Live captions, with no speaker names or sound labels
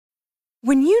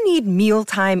When you need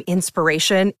mealtime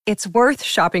inspiration, it's worth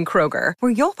shopping Kroger,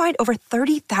 where you'll find over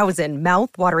 30,000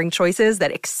 mouth-watering choices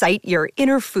that excite your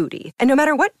inner foodie. And no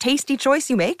matter what tasty choice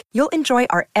you make, you'll enjoy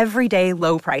our everyday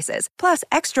low prices, plus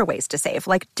extra ways to save,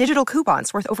 like digital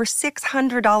coupons worth over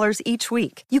 $600 each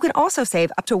week. You can also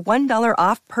save up to $1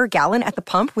 off per gallon at the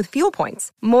pump with fuel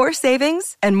points. More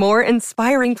savings and more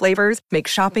inspiring flavors make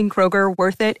shopping Kroger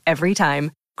worth it every time.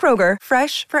 Kroger,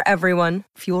 fresh for everyone.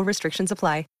 Fuel restrictions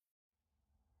apply.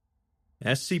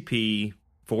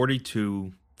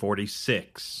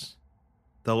 SCP-4246,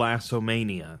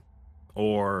 Thalassomania,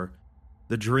 or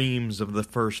the Dreams of the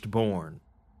Firstborn.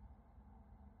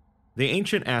 The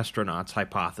Ancient Astronauts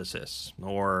hypothesis,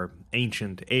 or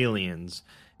Ancient Aliens,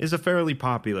 is a fairly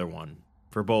popular one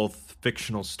for both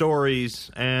fictional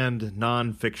stories and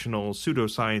non-fictional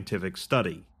pseudoscientific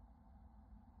study.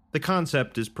 The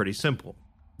concept is pretty simple,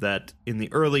 that in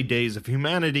the early days of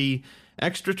humanity,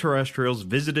 extraterrestrials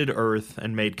visited Earth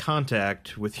and made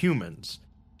contact with humans,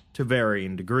 to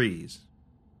varying degrees.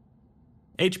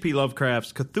 H.P.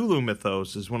 Lovecraft's Cthulhu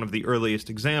mythos is one of the earliest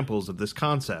examples of this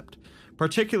concept,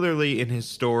 particularly in his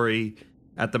story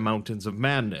At the Mountains of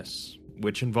Madness,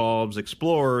 which involves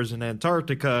explorers in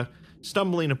Antarctica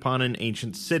stumbling upon an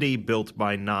ancient city built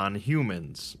by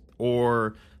non-humans,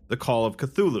 or The Call of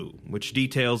Cthulhu, which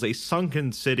details a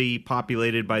sunken city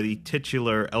populated by the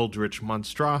titular eldritch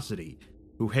monstrosity,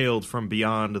 who hailed from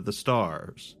beyond the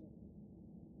stars.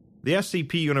 The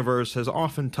SCP universe has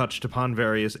often touched upon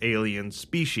various alien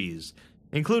species,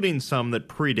 including some that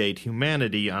predate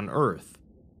humanity on Earth.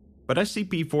 But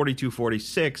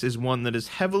SCP-4246 is one that is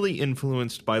heavily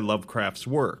influenced by Lovecraft's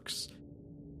works,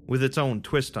 with its own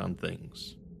twist on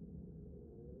things.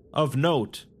 Of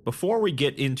note, before we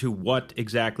get into what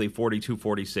exactly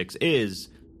 4246 is,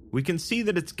 we can see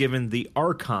that it's given the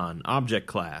Archon object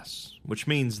class, which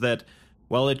means that,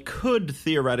 while it could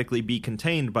theoretically be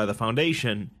contained by the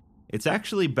Foundation, it's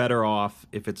actually better off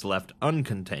if it's left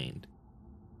uncontained.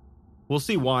 We'll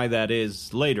see why that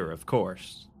is later, of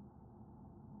course.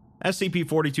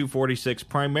 SCP-4246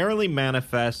 primarily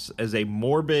manifests as a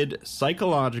morbid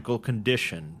psychological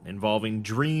condition involving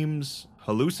dreams,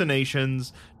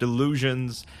 hallucinations,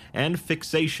 delusions, and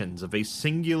fixations of a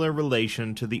singular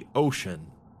relation to the ocean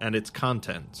and its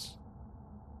contents.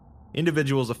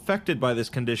 Individuals affected by this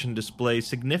condition display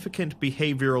significant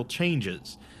behavioral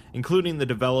changes, including the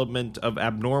development of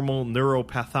abnormal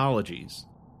neuropathologies.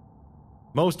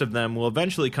 Most of them will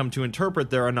eventually come to interpret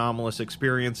their anomalous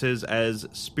experiences as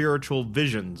spiritual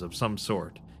visions of some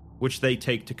sort, which they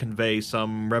take to convey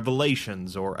some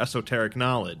revelations or esoteric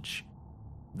knowledge.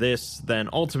 This then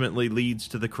ultimately leads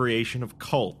to the creation of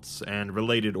cults and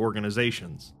related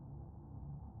organizations.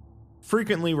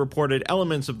 Frequently reported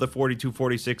elements of the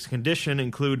 4246 condition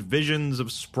include visions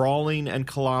of sprawling and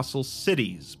colossal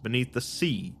cities beneath the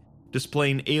sea,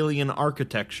 displaying alien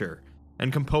architecture,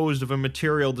 and composed of a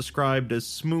material described as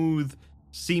smooth,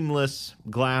 seamless,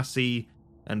 glassy,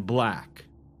 and black.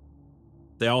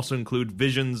 They also include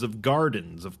visions of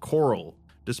gardens of coral,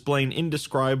 displaying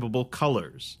indescribable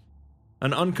colors,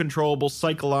 an uncontrollable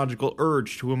psychological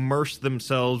urge to immerse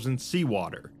themselves in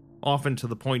seawater, often to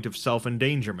the point of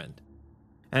self-endangerment,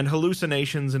 and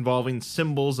hallucinations involving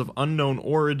symbols of unknown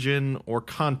origin or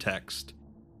context,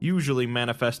 usually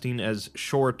manifesting as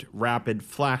short, rapid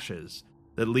flashes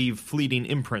that leave fleeting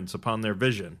imprints upon their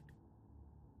vision.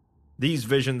 These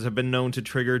visions have been known to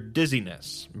trigger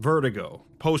dizziness, vertigo,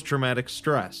 post-traumatic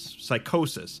stress,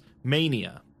 psychosis,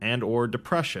 mania, and/or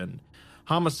depression,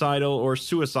 homicidal or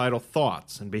suicidal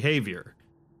thoughts and behavior,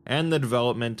 and the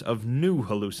development of new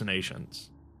hallucinations.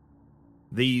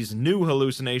 These new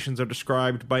hallucinations are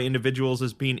described by individuals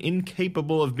as being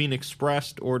incapable of being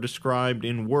expressed or described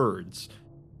in words,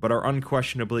 but are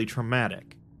unquestionably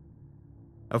traumatic.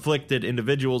 Afflicted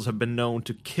individuals have been known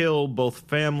to kill both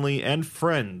family and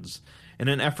friends in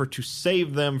an effort to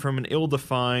save them from an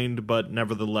ill-defined but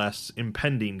nevertheless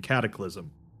impending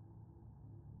cataclysm.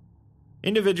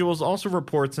 Individuals also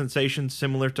report sensations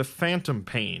similar to phantom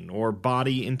pain or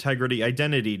body integrity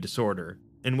identity disorder,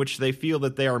 in which they feel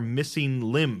that they are missing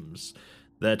limbs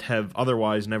that have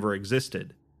otherwise never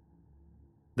existed.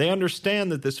 They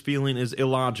understand that this feeling is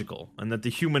illogical and that the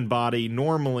human body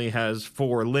normally has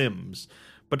 4 limbs,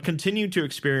 but continue to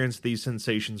experience these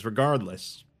sensations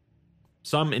regardless.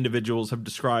 Some individuals have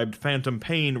described phantom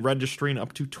pain registering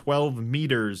up to 12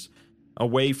 meters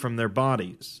away from their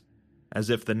bodies, as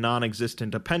if the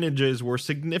non-existent appendages were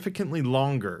significantly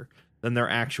longer than their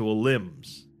actual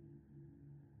limbs.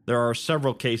 There are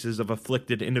several cases of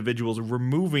afflicted individuals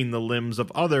removing the limbs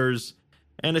of others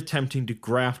and attempting to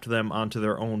graft them onto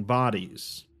their own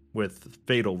bodies, with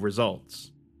fatal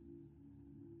results.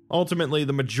 Ultimately,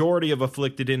 the majority of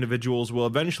afflicted individuals will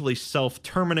eventually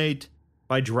self-terminate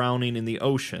by drowning in the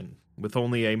ocean, with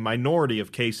only a minority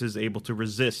of cases able to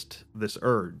resist this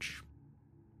urge.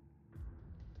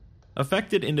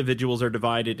 Affected individuals are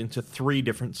divided into 3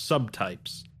 different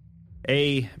subtypes: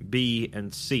 A, B,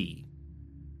 and C.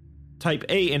 Type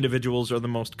A individuals are the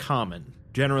most common,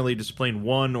 generally displaying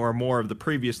one or more of the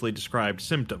previously described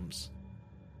symptoms.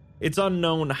 It's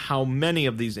unknown how many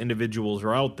of these individuals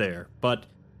are out there, but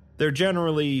they're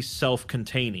generally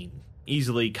self-containing,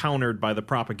 easily countered by the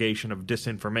propagation of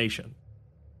disinformation.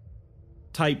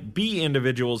 Type B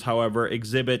individuals, however,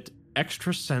 exhibit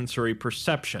extrasensory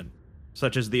perception,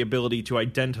 such as the ability to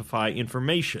identify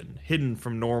information hidden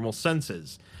from normal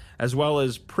senses, as well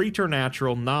as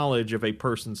preternatural knowledge of a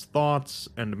person's thoughts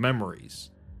and memories.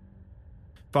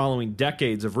 Following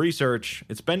decades of research,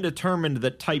 it's been determined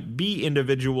that Type B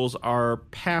individuals are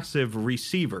passive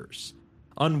receivers,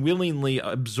 unwillingly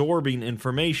absorbing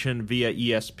information via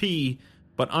ESP,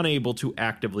 but unable to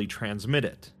actively transmit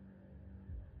it.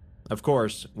 Of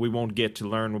course, we won't get to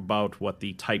learn about what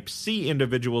the Type C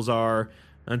individuals are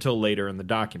until later in the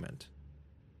document.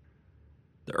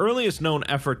 The earliest known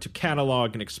effort to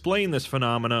catalog and explain this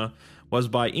phenomena was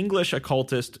by English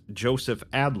occultist Joseph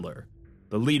Adler,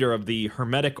 the leader of the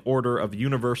Hermetic Order of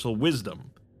Universal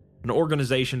Wisdom, an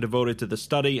organization devoted to the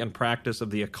study and practice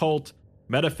of the occult,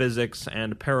 metaphysics,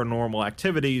 and paranormal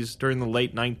activities during the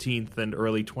late 19th and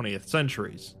early 20th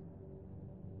centuries.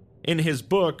 In his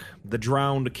book, The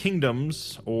Drowned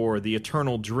Kingdoms, or The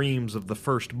Eternal Dreams of the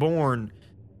Firstborn,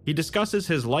 he discusses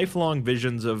his lifelong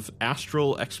visions of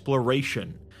astral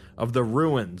exploration of the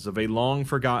ruins of a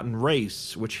long-forgotten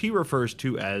race, which he refers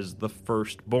to as the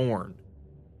Firstborn.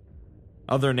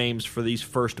 Other names for these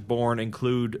Firstborn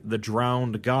include the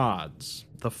Drowned Gods,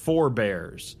 the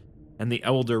Forebears, and the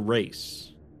Elder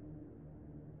Race.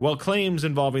 While claims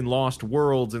involving lost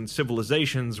worlds and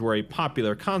civilizations were a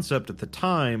popular concept at the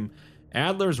time,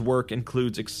 Adler's work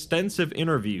includes extensive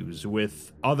interviews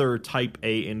with other Type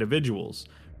A individuals,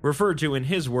 referred to in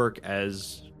his work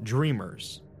as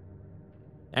dreamers.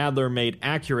 Adler made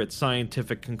accurate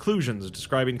scientific conclusions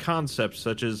describing concepts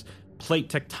such as plate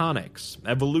tectonics,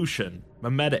 evolution,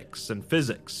 memetics, and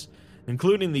physics,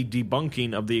 including the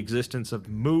debunking of the existence of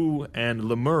Mu and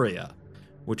Lemuria,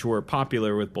 which were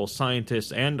popular with both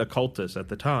scientists and occultists at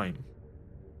the time.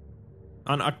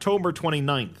 On October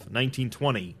 29,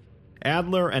 1920,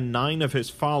 Adler and 9 of his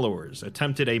followers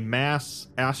attempted a mass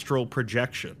astral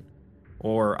projection,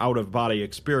 or out-of-body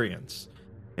experience,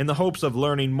 in the hopes of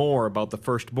learning more about the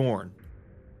Firstborn.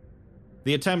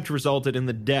 The attempt resulted in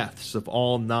the deaths of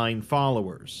all 9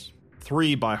 followers,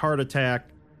 3 by heart attack,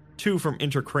 2 from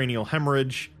intracranial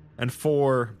hemorrhage, and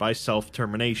 4 by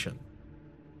self-termination.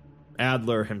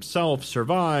 Adler himself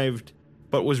survived,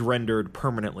 but was rendered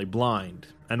permanently blind,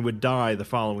 and would die the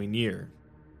following year.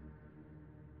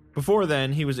 Before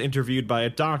then, he was interviewed by a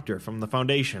doctor from the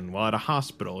Foundation while at a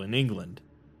hospital in England.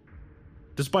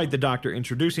 Despite the doctor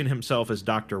introducing himself as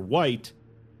Dr. White,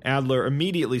 Adler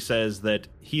immediately says that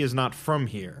he is not from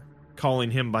here,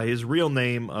 calling him by his real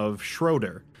name of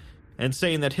Schroeder, and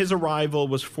saying that his arrival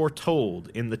was foretold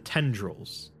in the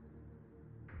tendrils.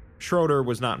 Schroeder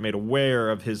was not made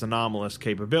aware of his anomalous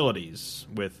capabilities,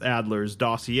 with Adler's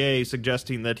dossier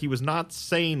suggesting that he was not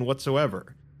sane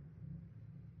whatsoever.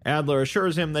 Adler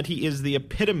assures him that he is the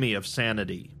epitome of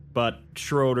sanity, but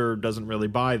Schroeder doesn't really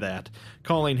buy that,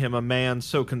 calling him a man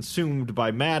so consumed by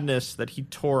madness that he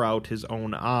tore out his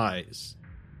own eyes.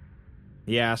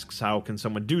 He asks how can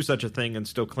someone do such a thing and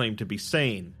still claim to be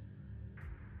sane.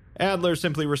 Adler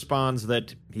simply responds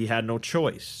that he had no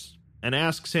choice, and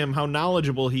asks him how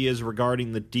knowledgeable he is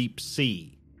regarding the deep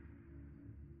sea.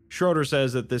 Schroeder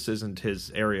says that this isn't his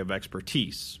area of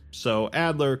expertise, so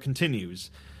Adler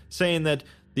continues, saying that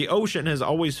the ocean has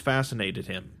always fascinated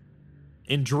him.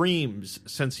 In dreams,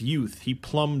 since youth, he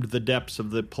plumbed the depths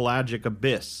of the pelagic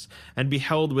abyss and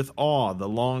beheld with awe the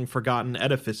long-forgotten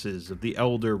edifices of the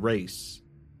elder race.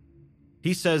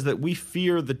 He says that we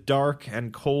fear the dark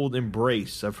and cold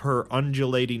embrace of her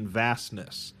undulating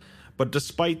vastness, but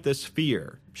despite this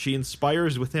fear, she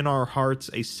inspires within our hearts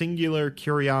a singular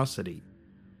curiosity.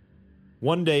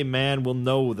 One day man will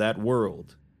know that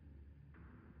world.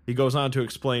 He goes on to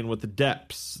explain what the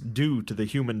depths do to the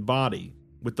human body,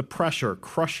 with the pressure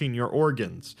crushing your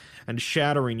organs and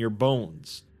shattering your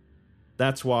bones.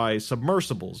 That's why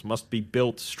submersibles must be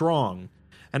built strong,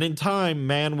 and in time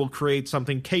man will create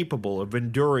something capable of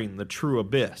enduring the true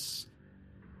abyss.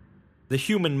 The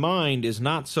human mind is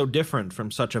not so different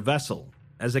from such a vessel,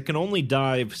 as it can only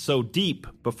dive so deep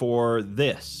before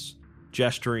this,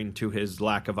 gesturing to his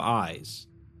lack of eyes.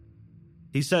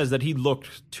 He says that he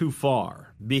looked too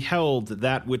far, beheld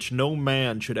that which no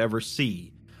man should ever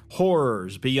see,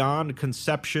 horrors beyond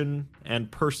conception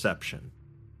and perception.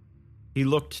 He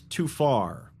looked too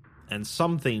far, and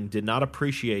something did not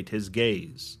appreciate his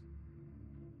gaze.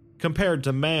 Compared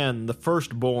to man, the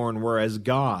Firstborn were as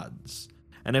gods,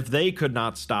 and if they could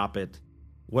not stop it,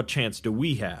 what chance do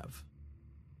we have?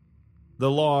 The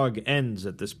log ends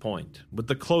at this point, with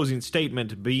the closing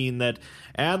statement being that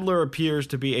Adler appears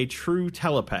to be a true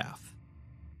telepath.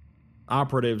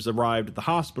 Operatives arrived at the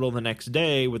hospital the next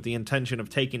day with the intention of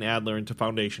taking Adler into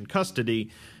Foundation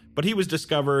custody, but he was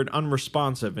discovered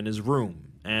unresponsive in his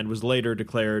room and was later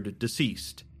declared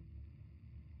deceased.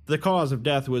 The cause of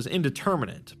death was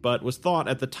indeterminate, but was thought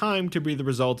at the time to be the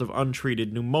result of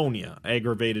untreated pneumonia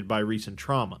aggravated by recent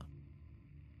trauma.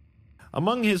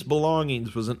 Among his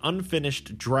belongings was an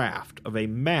unfinished draft of a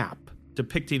map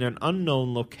depicting an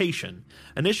unknown location,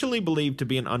 initially believed to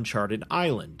be an uncharted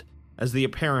island, as the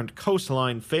apparent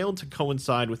coastline failed to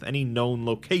coincide with any known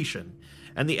location,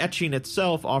 and the etching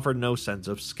itself offered no sense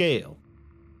of scale.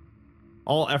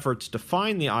 All efforts to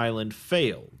find the island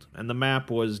failed, and the map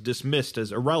was dismissed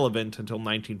as irrelevant until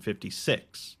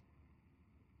 1956.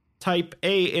 Type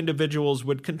A individuals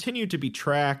would continue to be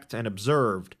tracked and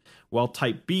observed, while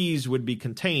Type Bs would be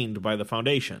contained by the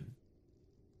Foundation.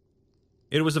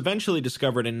 It was eventually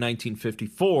discovered in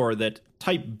 1954 that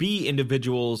Type B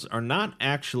individuals are not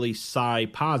actually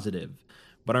psi-positive,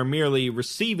 but are merely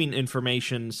receiving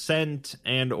information sent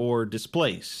and/or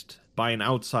displaced by an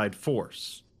outside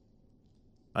force.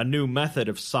 A new method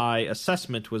of psi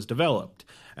assessment was developed,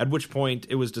 at which point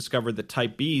it was discovered that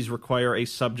Type Bs require a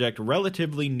subject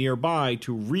relatively nearby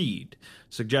to read,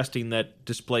 suggesting that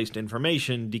displaced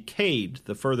information decayed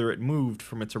the further it moved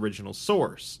from its original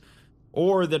source,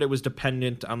 or that it was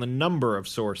dependent on the number of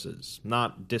sources,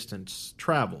 not distance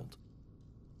traveled.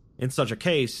 In such a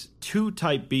case, two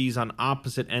Type Bs on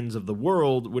opposite ends of the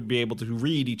world would be able to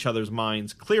read each other's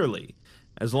minds clearly,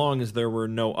 as long as there were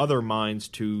no other minds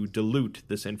to dilute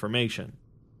this information.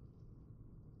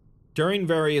 During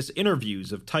various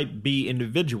interviews of Type B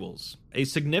individuals, a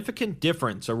significant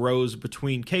difference arose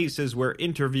between cases where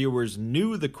interviewers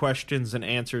knew the questions and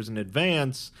answers in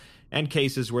advance and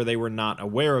cases where they were not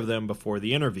aware of them before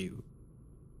the interview.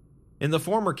 In the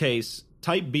former case,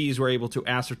 Type Bs were able to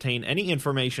ascertain any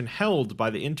information held by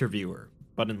the interviewer,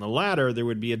 but in the latter there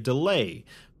would be a delay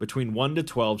between 1 to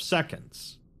 12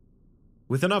 seconds.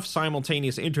 With enough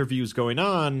simultaneous interviews going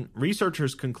on,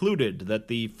 researchers concluded that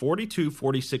the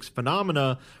 4246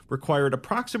 phenomena required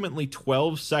approximately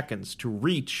 12 seconds to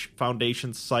reach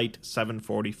Foundation Site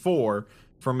 744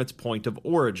 from its point of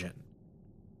origin.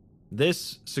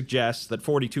 This suggests that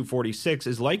 4246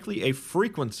 is likely a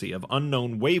frequency of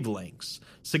unknown wavelengths,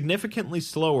 significantly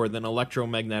slower than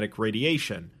electromagnetic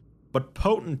radiation, but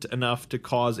potent enough to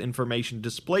cause information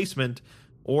displacement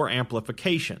or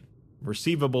amplification,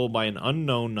 receivable by an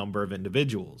unknown number of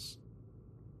individuals.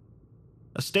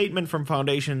 A statement from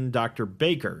Foundation Dr.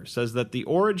 Baker says that the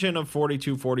origin of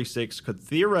 4246 could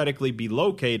theoretically be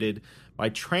located by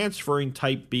transferring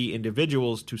Type B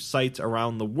individuals to sites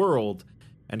around the world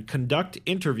and conduct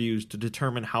interviews to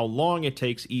determine how long it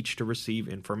takes each to receive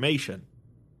information.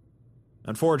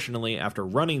 Unfortunately, after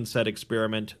running said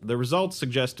experiment, the results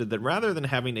suggested that rather than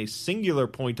having a singular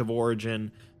point of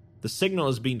origin, the signal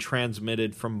is being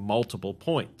transmitted from multiple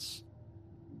points.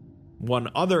 One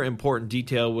other important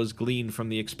detail was gleaned from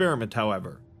the experiment,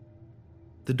 however.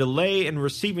 The delay in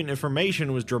receiving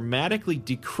information was dramatically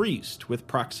decreased with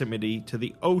proximity to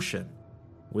the ocean,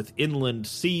 with inland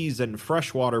seas and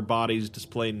freshwater bodies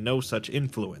displaying no such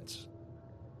influence.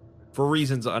 For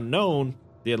reasons unknown,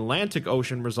 the Atlantic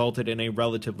Ocean resulted in a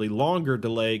relatively longer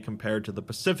delay compared to the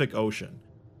Pacific Ocean,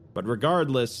 but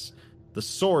regardless, the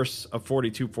source of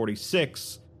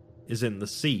 4246 is in the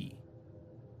sea.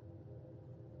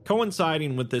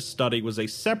 Coinciding with this study was a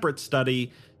separate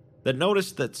study that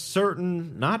noticed that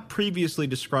certain, not previously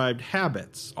described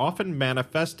habits often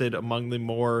manifested among the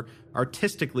more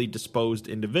artistically disposed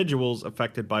individuals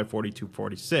affected by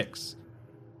 4246.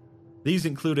 These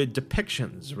included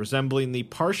depictions resembling the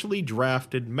partially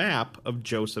drafted map of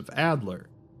Joseph Adler.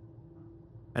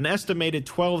 An estimated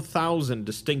 12,000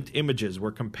 distinct images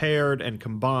were compared and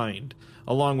combined,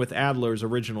 along with Adler's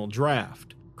original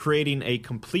draft, creating a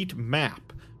complete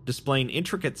map displaying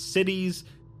intricate cities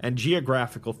and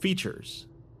geographical features.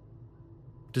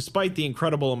 Despite the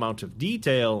incredible amount of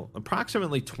detail,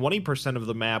 approximately 20% of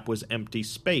the map was empty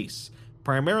space,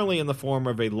 primarily in the form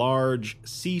of a large,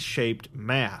 C-shaped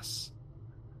mass.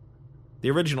 The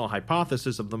original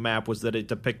hypothesis of the map was that it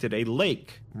depicted a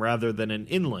lake rather than an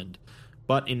inland,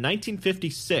 But in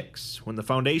 1956, when the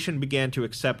Foundation began to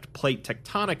accept plate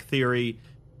tectonic theory,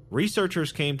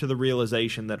 researchers came to the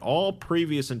realization that all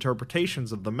previous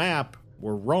interpretations of the map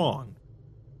were wrong.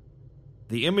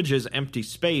 The image's empty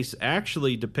space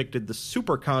actually depicted the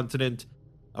supercontinent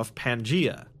of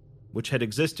Pangaea, which had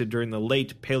existed during the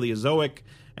late Paleozoic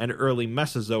and early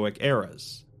Mesozoic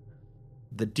eras.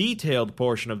 The detailed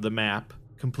portion of the map,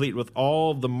 complete with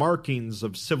all the markings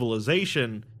of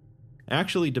civilization,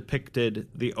 actually depicted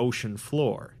the ocean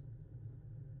floor.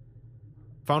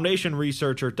 Foundation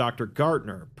researcher Dr.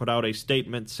 Gartner put out a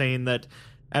statement saying that,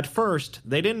 at first,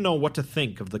 they didn't know what to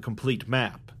think of the complete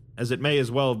map, as it may as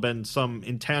well have been some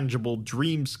intangible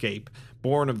dreamscape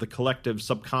born of the collective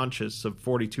subconscious of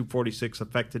 4246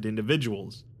 affected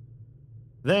individuals.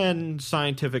 Then,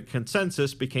 scientific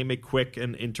consensus became a quick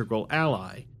and integral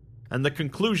ally, and the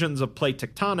conclusions of plate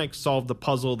tectonics solved the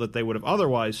puzzle that they would have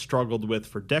otherwise struggled with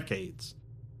for decades.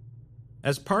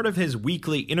 As part of his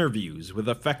weekly interviews with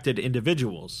affected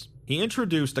individuals, he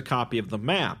introduced a copy of the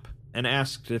map and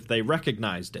asked if they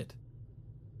recognized it.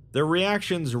 Their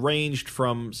reactions ranged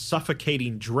from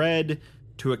suffocating dread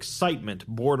to excitement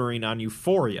bordering on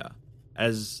euphoria,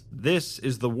 as this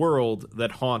is the world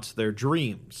that haunts their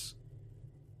dreams.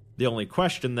 The only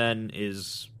question then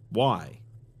is, why?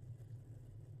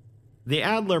 The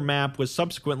Adler map was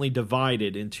subsequently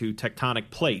divided into tectonic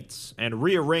plates and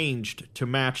rearranged to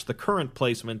match the current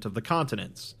placement of the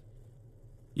continents.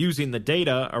 Using the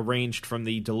data arranged from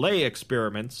the delay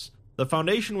experiments, the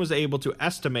Foundation was able to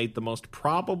estimate the most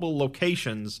probable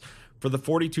locations for the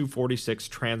 4246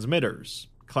 transmitters,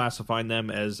 classifying them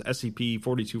as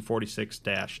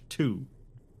SCP-4246-2.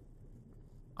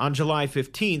 On July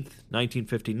 15,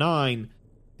 1959,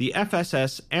 the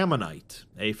FSS Ammonite,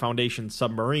 a Foundation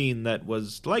submarine that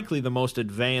was likely the most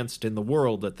advanced in the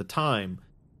world at the time,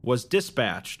 was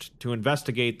dispatched to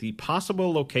investigate the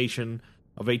possible location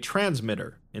of a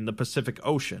transmitter in the Pacific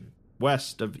Ocean,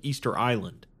 west of Easter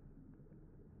Island.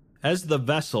 As the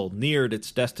vessel neared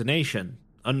its destination,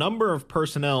 a number of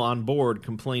personnel on board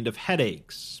complained of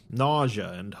headaches,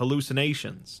 nausea, and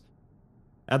hallucinations.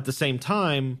 At the same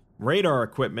time, radar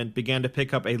equipment began to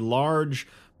pick up a large,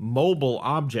 mobile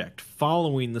object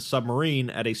following the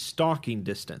submarine at a stalking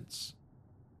distance.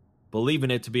 Believing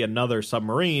it to be another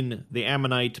submarine, the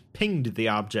Ammonite pinged the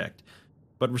object,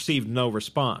 but received no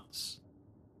response.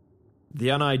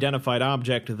 The unidentified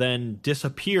object then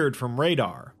disappeared from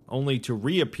radar, only to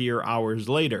reappear hours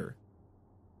later.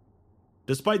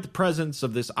 Despite the presence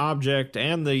of this object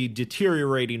and the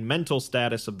deteriorating mental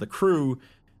status of the crew,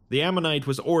 the Ammonite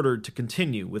was ordered to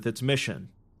continue with its mission.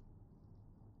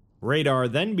 Radar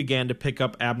then began to pick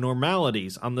up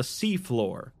abnormalities on the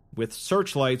seafloor, with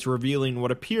searchlights revealing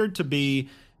what appeared to be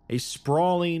a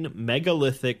sprawling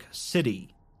megalithic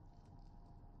city.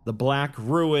 The black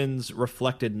ruins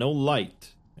reflected no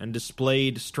light and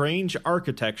displayed strange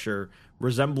architecture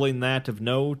resembling that of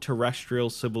no terrestrial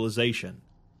civilization.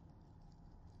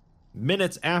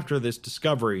 Minutes after this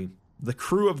discovery, the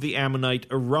crew of the Ammonite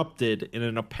erupted in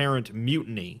an apparent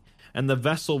mutiny, and the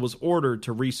vessel was ordered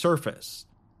to resurface,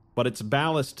 but its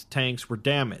ballast tanks were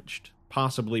damaged,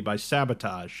 possibly by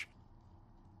sabotage.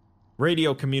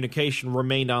 Radio communication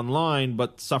remained online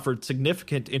but suffered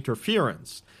significant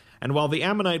interference, and while the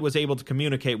Ammonite was able to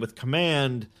communicate with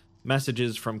command,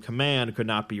 messages from command could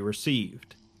not be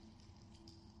received.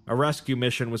 A rescue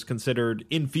mission was considered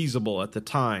infeasible at the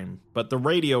time, but the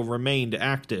radio remained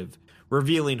active,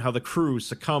 revealing how the crew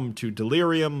succumbed to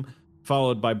delirium,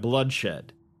 followed by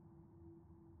bloodshed.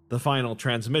 The final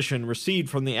transmission received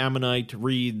from the Ammonite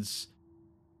reads,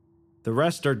 "The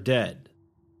rest are dead.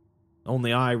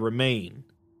 Only I remain.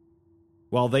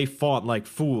 While they fought like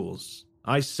fools,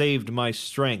 I saved my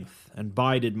strength and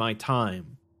bided my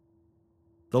time.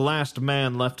 The last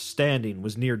man left standing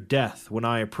was near death when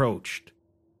I approached.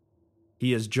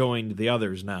 He has joined the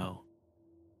others now.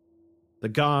 The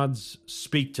gods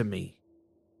speak to me.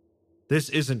 This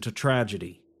isn't a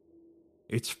tragedy.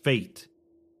 It's fate.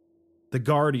 The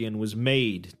Guardian was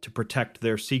made to protect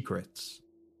their secrets.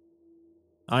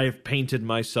 I have painted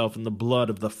myself in the blood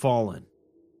of the fallen.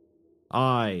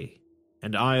 I,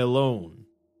 and I alone,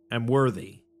 am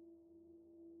worthy.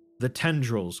 The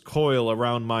tendrils coil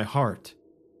around my heart.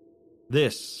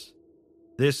 This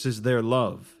is their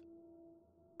love.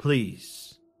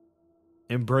 Please,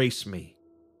 embrace me."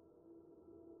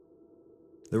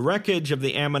 The wreckage of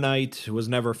the Ammonite was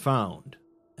never found,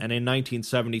 and in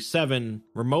 1977,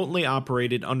 remotely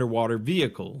operated underwater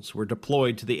vehicles were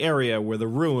deployed to the area where the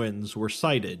ruins were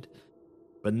sighted,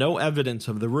 but no evidence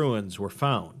of the ruins were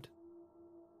found.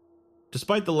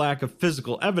 Despite the lack of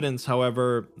physical evidence,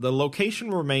 however, the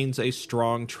location remains a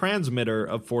strong transmitter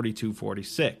of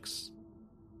 4246.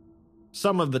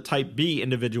 Some of the Type B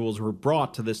individuals were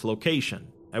brought to this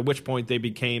location, at which point they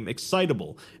became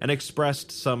excitable and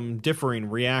expressed some differing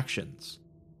reactions.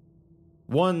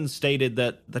 One stated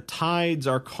that the tides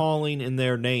are calling in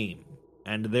their name,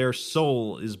 and their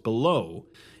soul is below,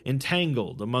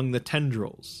 entangled among the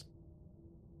tendrils.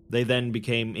 They then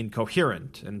became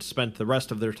incoherent and spent the rest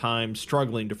of their time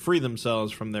struggling to free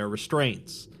themselves from their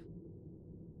restraints.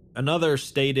 Another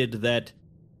stated that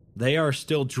they are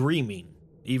still dreaming,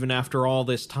 even after all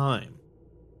this time.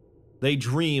 They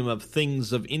dream of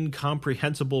things of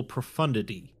incomprehensible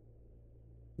profundity.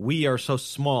 We are so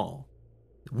small,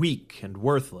 weak and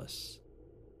worthless.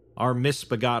 Our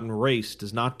misbegotten race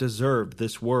does not deserve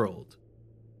this world.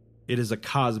 It is a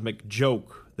cosmic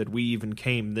joke that we even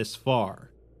came this far.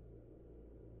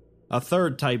 A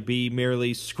third Type B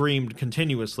merely screamed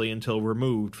continuously until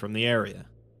removed from the area.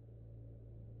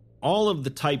 All of the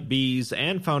Type Bs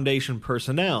and Foundation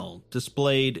personnel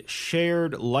displayed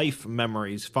shared life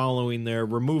memories following their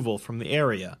removal from the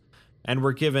area, and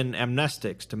were given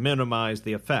amnestics to minimize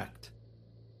the effect.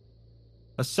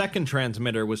 A second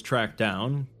transmitter was tracked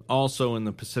down, also in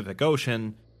the Pacific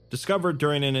Ocean, discovered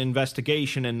during an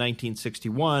investigation in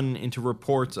 1961 into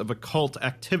reports of occult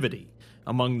activity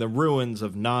among the ruins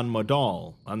of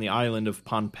Non-Modal on the island of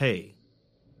Pohnpei.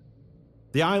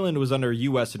 The island was under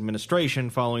U.S. administration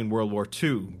following World War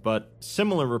II, but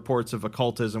similar reports of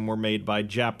occultism were made by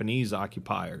Japanese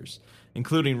occupiers,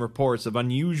 including reports of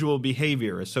unusual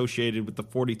behavior associated with the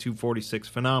 4246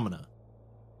 phenomena.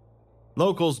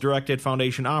 Locals directed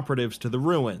Foundation operatives to the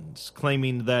ruins,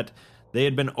 claiming that they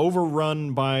had been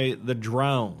overrun by the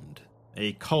Drowned,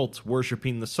 a cult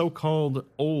worshipping the so-called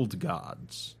Old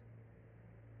Gods.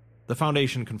 The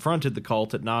Foundation confronted the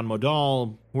cult at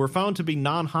Non-Modal, who were found to be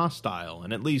non-hostile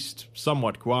and at least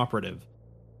somewhat cooperative.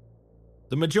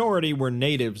 The majority were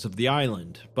natives of the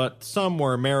island, but some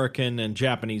were American and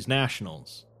Japanese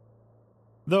nationals.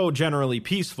 Though generally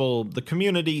peaceful, the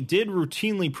community did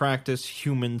routinely practice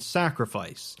human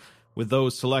sacrifice, with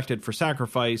those selected for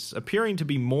sacrifice appearing to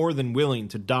be more than willing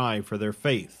to die for their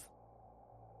faith.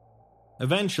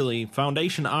 Eventually,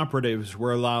 Foundation operatives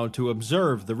were allowed to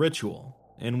observe the ritual,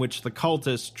 in which the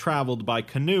cultists traveled by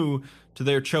canoe to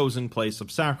their chosen place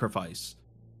of sacrifice,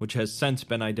 which has since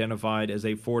been identified as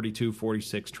a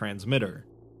 4246 transmitter.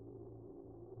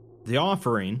 The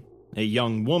offering, a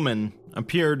young woman,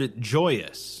 appeared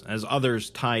joyous as others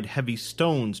tied heavy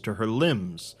stones to her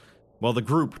limbs, while the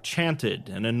group chanted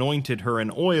and anointed her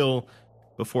in oil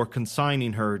before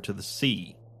consigning her to the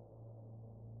sea.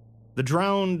 The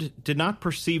Drowned did not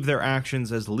perceive their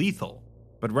actions as lethal,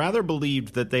 but rather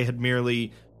believed that they had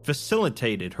merely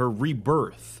facilitated her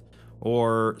rebirth,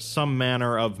 or some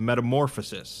manner of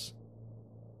metamorphosis.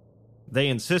 They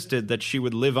insisted that she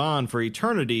would live on for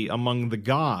eternity among the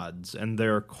gods and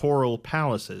their coral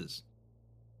palaces.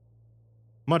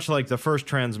 Much like the first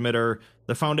transmitter,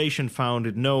 the Foundation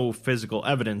found no physical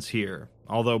evidence here,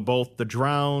 although both the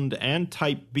Drowned and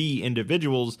Type B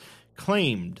individuals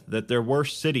claimed that there were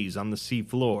cities on the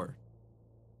seafloor.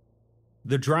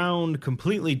 The Drowned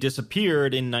completely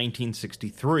disappeared in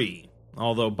 1963,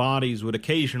 although bodies would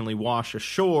occasionally wash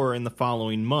ashore in the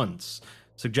following months,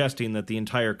 suggesting that the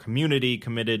entire community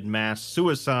committed mass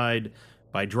suicide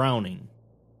by drowning.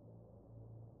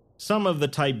 Some of the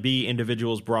Type B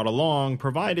individuals brought along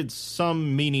provided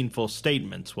some meaningful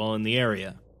statements while in the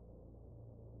area.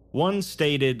 One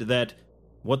stated that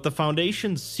what the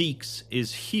Foundation seeks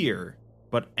is here,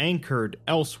 but anchored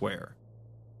elsewhere.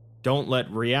 Don't let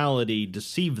reality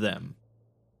deceive them.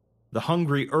 The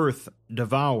hungry earth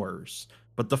devours,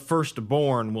 but the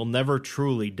firstborn will never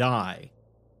truly die.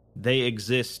 They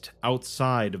exist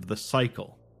outside of the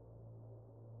cycle.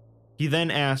 He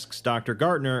then asks Dr.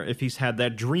 Gartner if he's had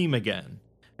that dream again,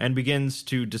 and begins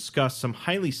to discuss some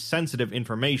highly sensitive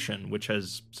information which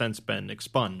has since been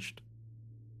expunged.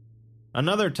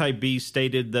 Another Type B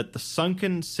stated that the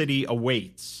sunken city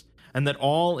awaits, and that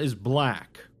all is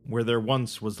black where there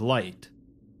once was light.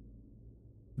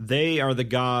 They are the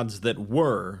gods that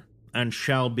were, and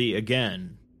shall be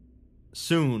again.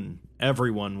 Soon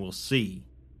everyone will see.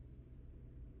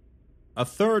 A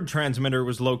third transmitter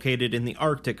was located in the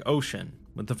Arctic Ocean,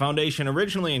 with the Foundation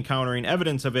originally encountering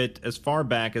evidence of it as far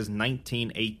back as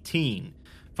 1918,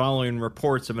 following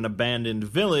reports of an abandoned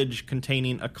village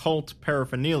containing occult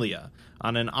paraphernalia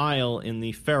on an isle in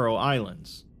the Faroe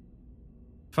Islands.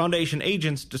 Foundation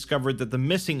agents discovered that the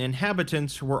missing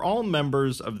inhabitants were all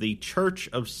members of the Church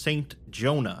of St.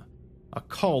 Jonah, a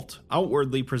cult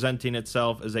outwardly presenting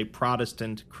itself as a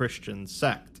Protestant Christian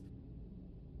sect.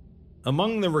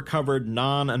 Among the recovered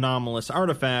non-anomalous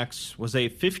artifacts was a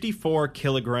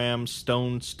 54-kilogram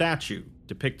stone statue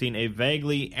depicting a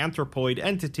vaguely anthropoid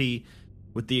entity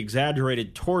with the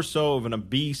exaggerated torso of an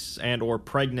obese and/or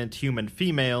pregnant human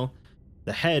female,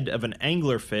 the head of an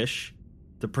anglerfish,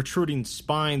 the protruding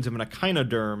spines of an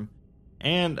echinoderm,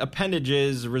 and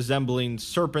appendages resembling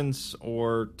serpents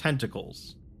or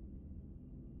tentacles.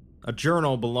 A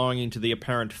journal belonging to the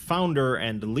apparent founder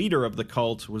and leader of the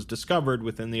cult was discovered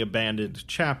within the abandoned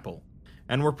chapel,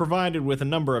 and were provided with a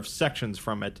number of sections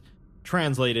from it,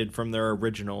 translated from their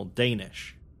original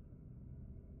Danish.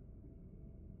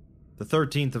 The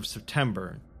 13th of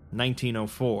September,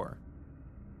 1904.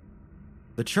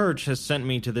 The church has sent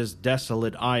me to this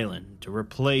desolate island to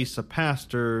replace a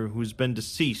pastor who's been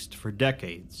deceased for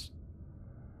decades.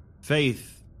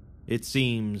 Faith, it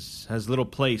seems, has little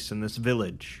place in this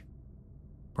village.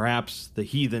 Perhaps the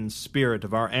heathen spirit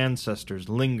of our ancestors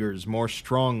lingers more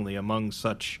strongly among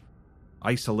such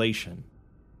isolation.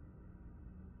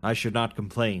 I should not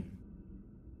complain,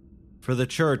 for the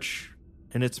church,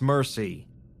 in its mercy,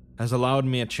 has allowed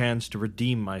me a chance to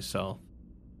redeem myself.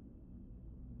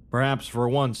 Perhaps for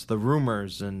once the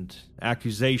rumors and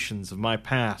accusations of my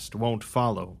past won't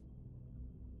follow.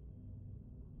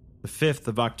 The 5th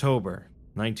of October,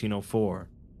 1904.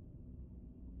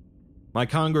 My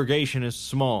congregation is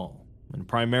small and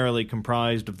primarily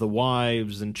comprised of the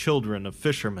wives and children of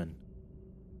fishermen.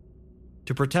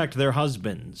 To protect their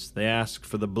husbands, they ask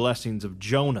for the blessings of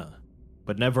Jonah,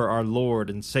 but never our Lord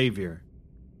and Savior.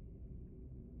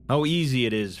 How easy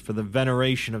it is for the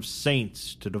veneration of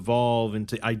saints to devolve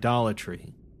into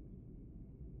idolatry.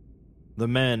 The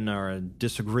men are a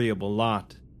disagreeable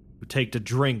lot, who take to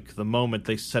drink the moment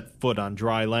they set foot on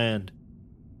dry land.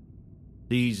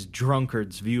 These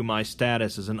drunkards view my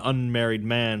status as an unmarried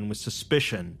man with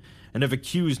suspicion, and have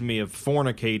accused me of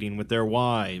fornicating with their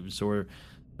wives, or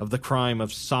of the crime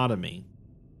of sodomy.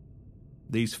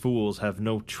 These fools have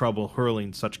no trouble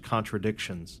hurling such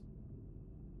contradictions.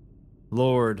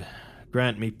 Lord,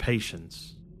 grant me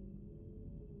patience.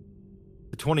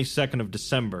 The 22nd of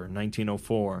December,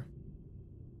 1904.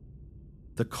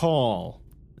 The call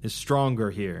is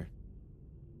stronger here.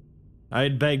 I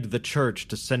had begged the church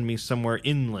to send me somewhere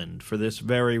inland for this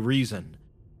very reason,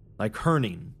 like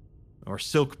Herning or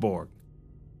Silkeborg,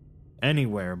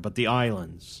 anywhere but the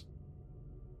islands.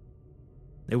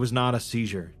 It was not a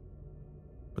seizure,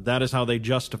 but that is how they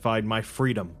justified my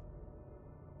freedom.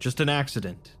 Just an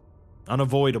accident,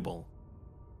 unavoidable.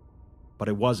 But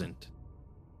it wasn't.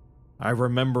 I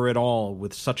remember it all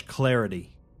with such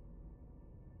clarity.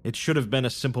 It should have been a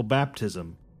simple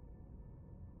baptism.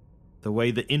 The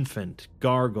way the infant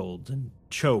gargled and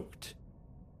choked.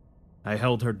 I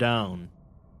held her down,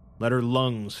 let her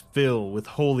lungs fill with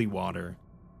holy water,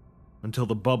 until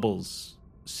the bubbles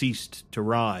ceased to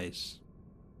rise.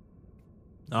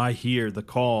 I hear the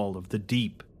call of the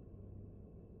deep.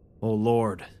 O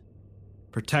Lord,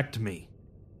 protect me.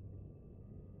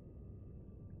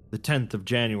 The 10th of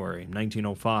January,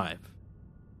 1905.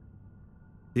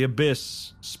 The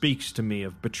abyss speaks to me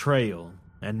of betrayal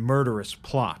and murderous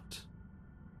plot.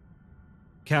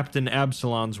 Captain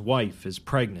Absalon's wife is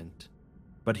pregnant,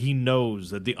 but he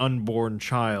knows that the unborn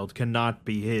child cannot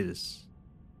be his.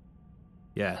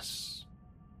 Yes,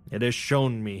 it has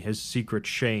shown me his secret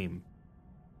shame,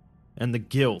 and the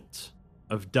guilt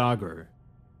of Dagger,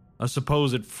 a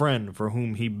supposed friend for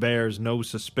whom he bears no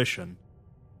suspicion.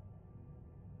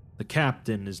 The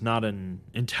captain is not an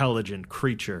intelligent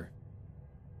creature.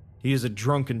 He is a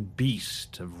drunken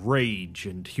beast of rage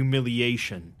and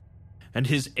humiliation, and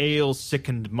his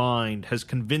ale-sickened mind has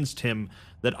convinced him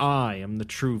that I am the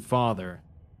true father.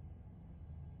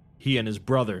 He and his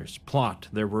brothers plot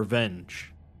their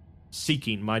revenge,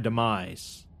 seeking my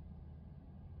demise.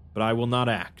 But I will not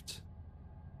act.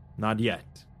 Not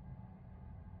yet.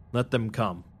 Let them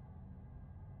come.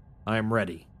 I am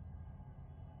ready.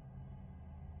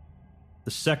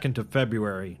 The 2nd of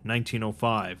February,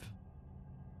 1905.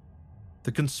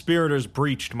 The conspirators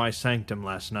breached my sanctum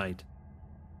last night.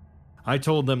 I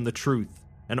told them the truth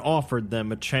and offered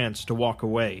them a chance to walk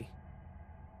away.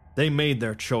 They made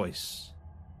their choice.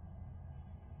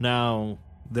 Now,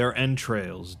 their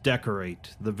entrails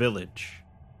decorate the village.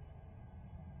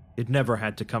 It never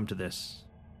had to come to this.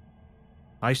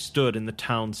 I stood in the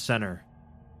town center,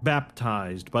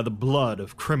 baptized by the blood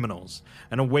of criminals,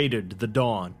 and awaited the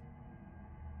dawn.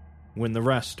 When the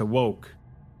rest awoke,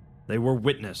 they were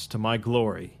witness to my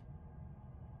glory.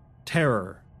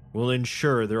 Terror will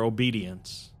ensure their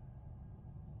obedience.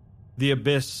 The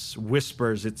abyss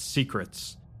whispers its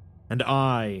secrets, and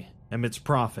I am its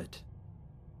prophet.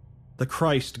 The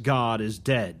Christ God is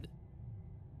dead.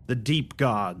 The deep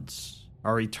gods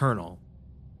are eternal.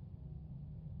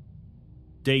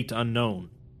 Date unknown.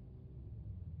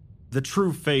 The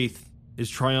true faith is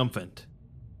triumphant.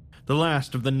 The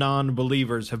last of the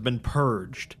non-believers have been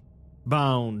purged,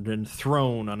 bound and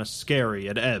thrown on a skerry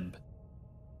at ebb.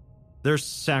 Their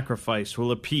sacrifice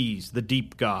will appease the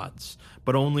deep gods,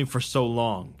 but only for so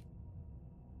long.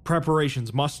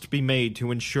 Preparations must be made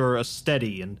to ensure a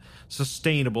steady and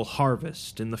sustainable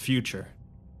harvest in the future.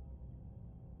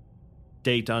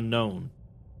 Date unknown.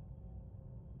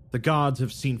 The gods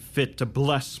have seen fit to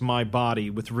bless my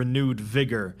body with renewed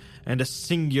vigor and a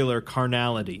singular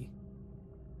carnality.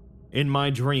 In my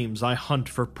dreams I hunt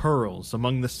for pearls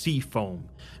among the sea foam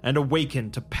and awaken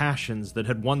to passions that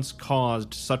had once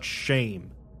caused such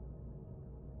shame.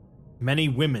 Many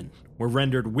women were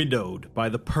rendered widowed by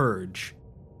the purge,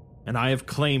 and I have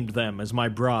claimed them as my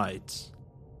brides.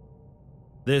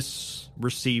 This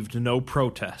received no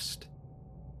protest.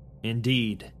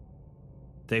 Indeed,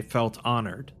 they felt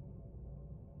honored.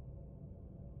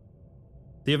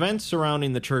 The events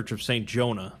surrounding the Church of St.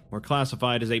 Jonah were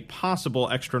classified as a possible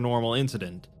extranormal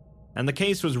incident, and the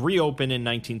case was reopened in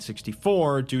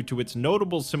 1964 due to its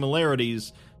notable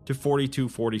similarities to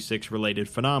 4246 related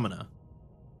phenomena.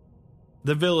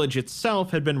 The village itself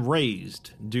had been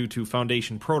razed due to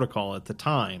Foundation protocol at the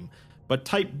time, but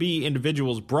Type B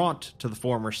individuals brought to the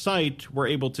former site were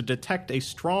able to detect a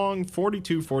strong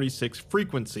 4246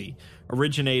 frequency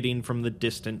originating from the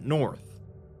distant north.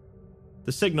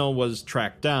 The signal was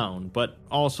tracked down, but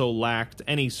also lacked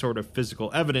any sort of physical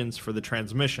evidence for the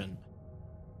transmission.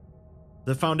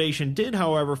 The Foundation did,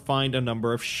 however, find a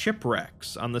number of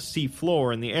shipwrecks on the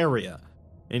seafloor in the area,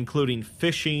 including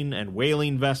fishing and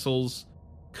whaling vessels,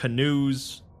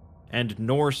 canoes, and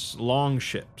Norse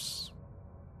longships.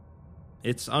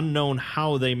 It's unknown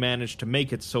how they managed to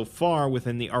make it so far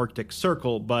within the Arctic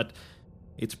Circle, but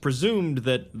it's presumed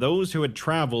that those who had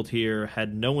traveled here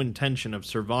had no intention of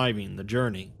surviving the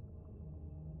journey.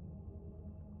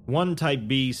 One Type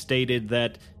B stated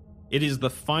that it is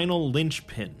the final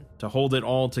linchpin to hold it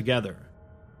all together.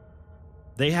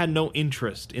 They had no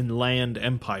interest in land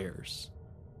empires.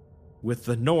 With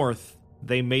the North,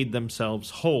 they made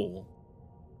themselves whole.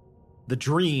 The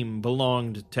dream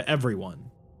belonged to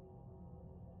everyone.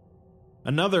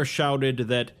 Another shouted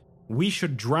that we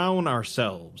should drown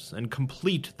ourselves and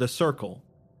complete the circle.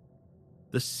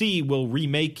 The sea will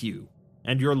remake you,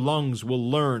 and your lungs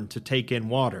will learn to take in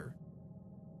water.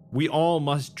 We all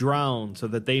must drown so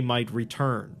that they might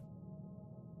return.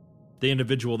 The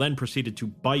individual then proceeded to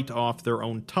bite off their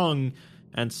own tongue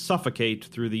and suffocate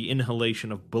through the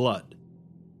inhalation of blood.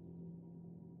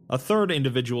 A third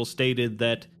individual stated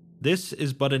that this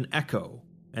is but an echo,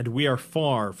 and we are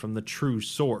far from the true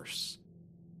source.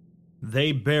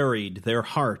 They buried their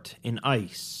heart in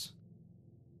ice.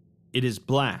 It is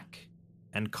black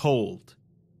and cold,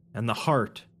 and the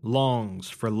heart longs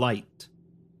for light.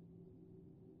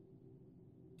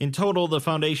 In total, the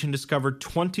Foundation discovered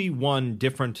 21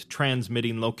 different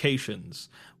transmitting locations,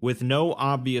 with no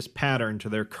obvious pattern to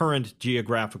their current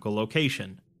geographical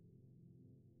location.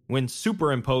 When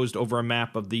superimposed over a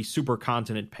map of the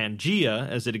supercontinent Pangaea,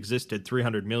 as it existed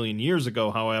 300 million years ago,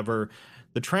 however,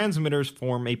 the transmitters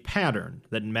form a pattern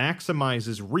that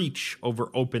maximizes reach over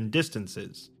open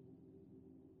distances.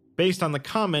 Based on the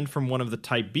comment from one of the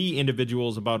Type B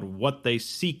individuals about what they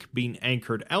seek being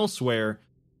anchored elsewhere,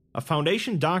 a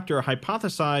Foundation doctor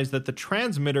hypothesized that the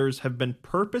transmitters have been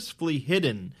purposefully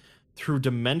hidden through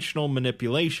dimensional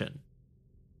manipulation.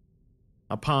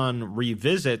 Upon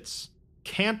revisits,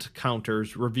 cant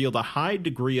counters revealed a high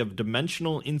degree of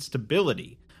dimensional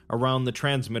instability around the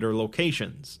transmitter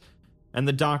locations, and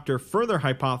the doctor further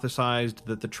hypothesized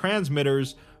that the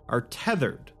transmitters are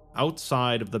tethered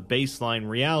outside of the baseline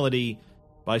reality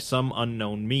by some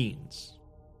unknown means.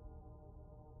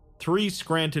 3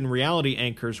 Scranton reality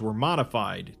anchors were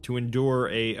modified to endure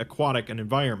an aquatic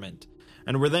environment,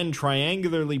 and were then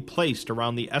triangularly placed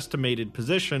around the estimated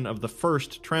position of the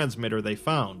first transmitter they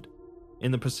found,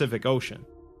 in the Pacific Ocean.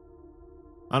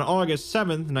 On August 7,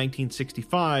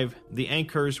 1965, the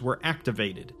anchors were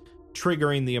activated,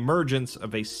 triggering the emergence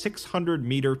of a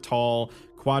 600-meter-tall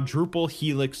quadruple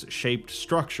helix-shaped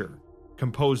structure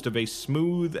composed of a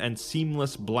smooth and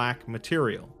seamless black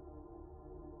material.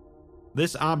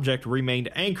 This object remained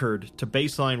anchored to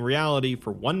baseline reality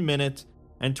for 1 minute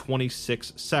and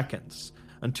 26 seconds,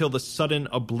 until the sudden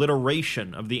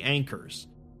obliteration of the anchors,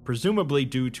 presumably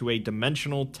due to a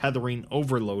dimensional tethering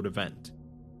overload event.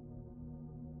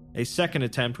 A second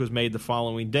attempt was made the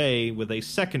following day with a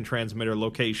second transmitter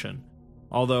location,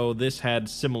 although this had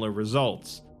similar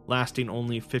results, lasting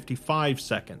only 55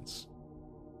 seconds.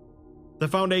 The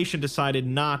Foundation decided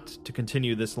not to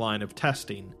continue this line of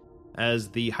testing, as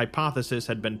the hypothesis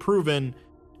had been proven,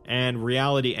 and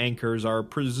reality anchors are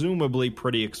presumably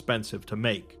pretty expensive to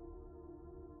make.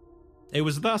 It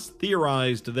was thus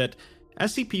theorized that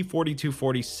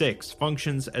SCP-4246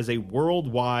 functions as a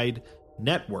worldwide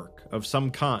network of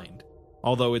some kind,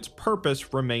 although its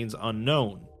purpose remains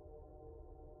unknown.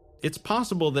 It's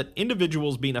possible that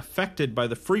individuals being affected by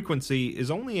the frequency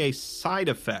is only a side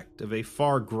effect of a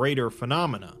far greater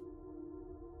phenomena.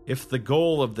 If the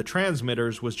goal of the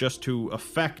transmitters was just to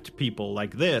affect people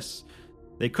like this,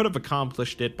 they could have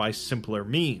accomplished it by simpler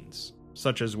means,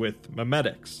 such as with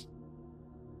memetics.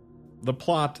 The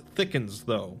plot thickens,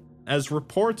 though, as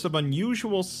reports of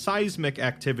unusual seismic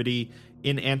activity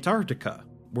in Antarctica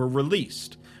were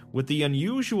released, with the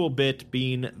unusual bit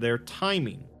being their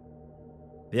timing.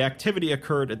 The activity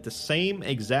occurred at the same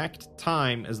exact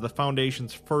time as the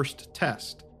Foundation's first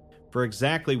test, for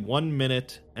exactly 1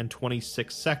 minute and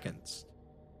 26 seconds,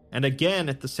 and again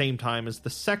at the same time as the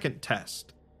second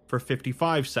test, for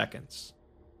 55 seconds.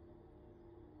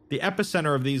 The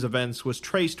epicenter of these events was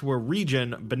traced to a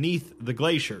region beneath the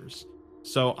glaciers,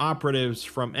 so operatives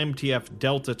from MTF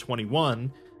Delta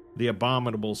 21, the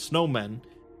abominable snowmen,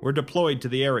 were deployed to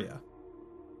the area.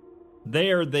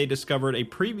 There, they discovered a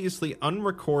previously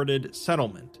unrecorded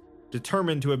settlement,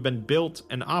 determined to have been built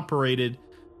and operated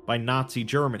by Nazi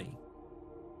Germany.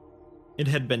 It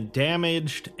had been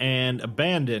damaged and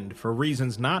abandoned for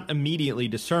reasons not immediately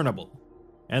discernible,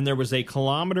 and there was a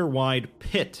kilometer-wide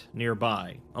pit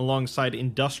nearby, alongside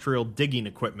industrial digging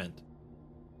equipment.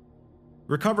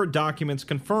 Recovered documents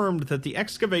confirmed that the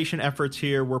excavation efforts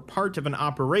here were part of an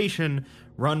operation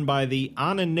run by the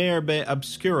Ahnenerbe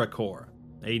Obscura Corps,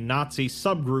 a Nazi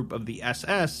subgroup of the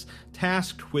SS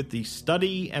tasked with the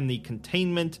study and the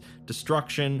containment,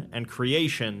 destruction, and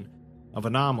creation of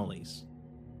anomalies.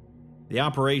 The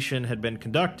operation had been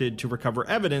conducted to recover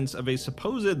evidence of a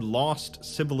supposed lost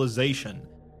civilization,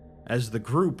 as the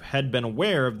group had been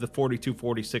aware of the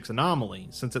 4246 anomaly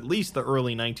since at least the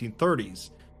early 1930s,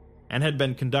 and had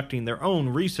been conducting their own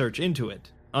research into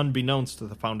it, unbeknownst to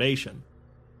the Foundation.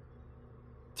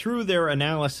 Through their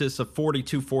analysis of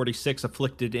 4246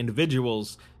 afflicted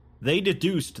individuals, they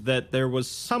deduced that there was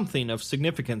something of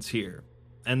significance here,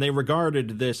 and they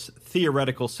regarded this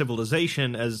theoretical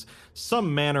civilization as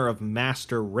some manner of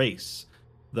master race,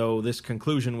 though this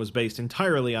conclusion was based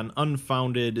entirely on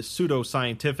unfounded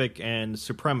pseudoscientific and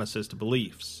supremacist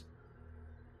beliefs.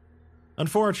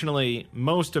 Unfortunately,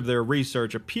 most of their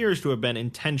research appears to have been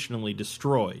intentionally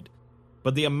destroyed,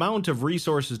 but the amount of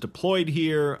resources deployed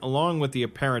here, along with the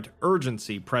apparent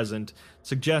urgency present,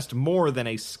 suggest more than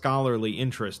a scholarly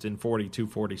interest in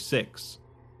 4246.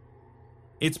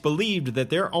 It's believed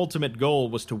that their ultimate goal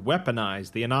was to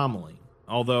weaponize the anomaly,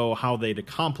 although how they'd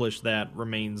accomplish that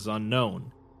remains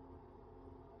unknown.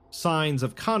 Signs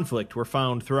of conflict were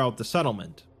found throughout the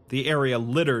settlement, the area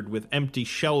littered with empty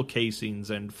shell casings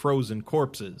and frozen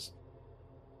corpses.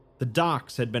 The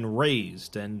docks had been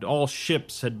razed, and all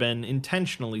ships had been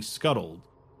intentionally scuttled,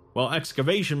 while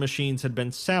excavation machines had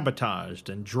been sabotaged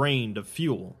and drained of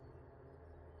fuel.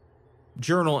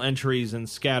 Journal entries and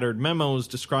scattered memos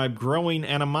describe growing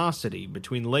animosity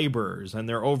between laborers and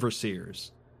their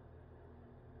overseers.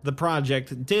 The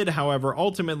project did, however,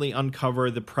 ultimately uncover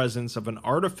the presence of an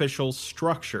artificial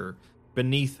structure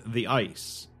beneath the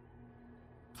ice.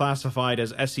 Classified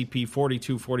as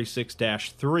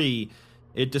SCP-4246-3,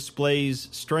 it displays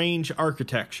strange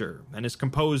architecture and is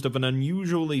composed of an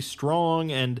unusually strong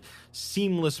and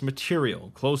seamless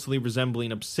material closely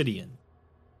resembling obsidian.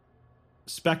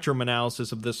 Spectrum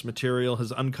analysis of this material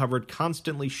has uncovered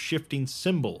constantly shifting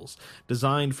symbols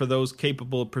designed for those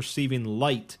capable of perceiving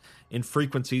light in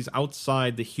frequencies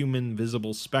outside the human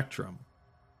visible spectrum.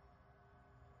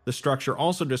 The structure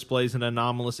also displays an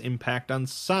anomalous impact on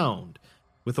sound,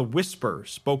 with a whisper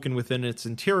spoken within its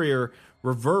interior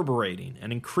reverberating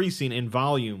and increasing in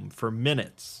volume for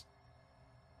minutes.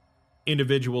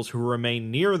 Individuals who remain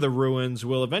near the ruins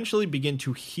will eventually begin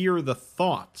to hear the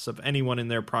thoughts of anyone in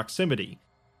their proximity,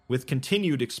 with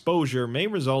continued exposure may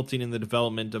resulting in the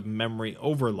development of memory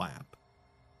overlap.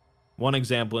 One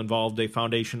example involved a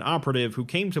Foundation operative who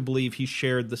came to believe he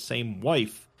shared the same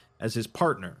wife as his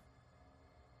partner.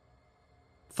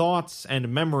 Thoughts and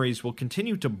memories will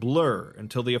continue to blur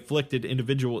until the afflicted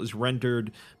individual is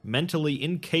rendered mentally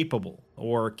incapable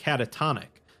or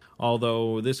catatonic,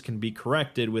 although this can be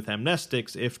corrected with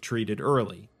amnestics if treated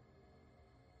early.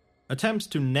 Attempts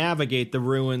to navigate the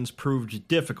ruins proved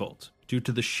difficult due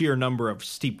to the sheer number of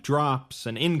steep drops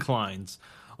and inclines,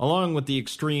 along with the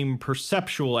extreme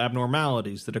perceptual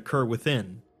abnormalities that occur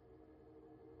within.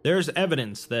 There's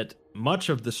evidence that Much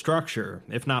of the structure,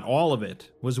 if not all of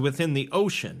it, was within the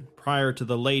ocean prior to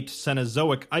the late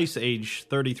Cenozoic Ice Age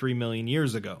 33 million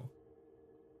years ago.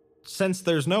 Since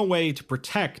there's no way to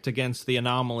protect against the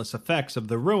anomalous effects of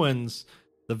the ruins,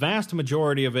 the vast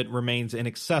majority of it remains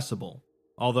inaccessible,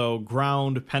 although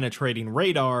ground-penetrating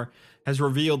radar has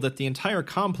revealed that the entire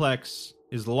complex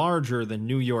is larger than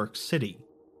New York City.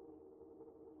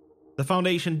 The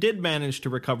Foundation did manage to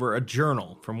recover a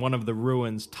journal from one of the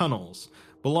ruins' tunnels,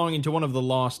 belonging to one of the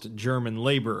lost German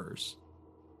laborers.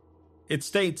 It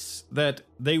states that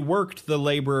they worked the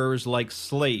laborers like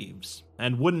slaves,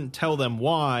 and wouldn't tell them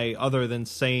why other than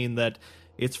saying that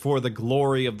it's for the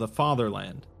glory of the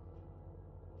fatherland.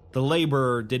 The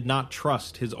laborer did not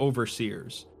trust his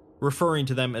overseers, referring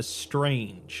to them as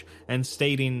strange, and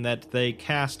stating that they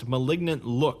cast malignant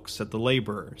looks at the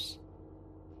laborers.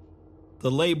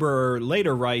 The laborer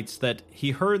later writes that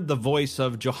he heard the voice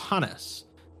of Johannes,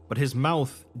 but his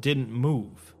mouth didn't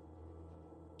move.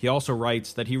 He also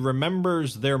writes that he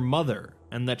remembers their mother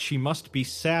and that she must be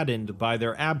saddened by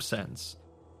their absence,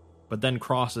 but then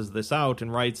crosses this out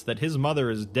and writes that his mother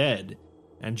is dead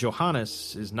and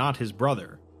Johannes is not his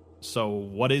brother. So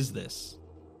what is this?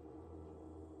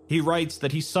 He writes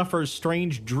that he suffers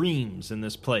strange dreams in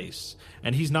this place,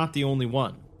 and he's not the only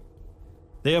one.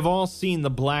 They have all seen the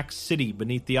Black City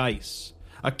beneath the ice,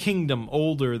 a kingdom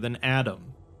older than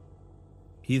Adam.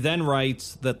 He then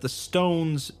writes that the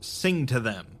stones sing to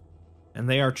them, and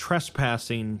they are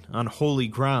trespassing on holy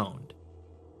ground.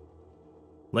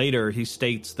 Later, he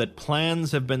states that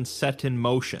plans have been set in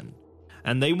motion,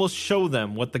 and they will show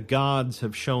them what the gods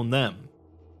have shown them.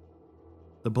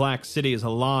 The Black City is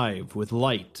alive with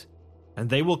light, and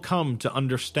they will come to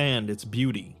understand its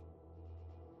beauty.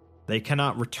 They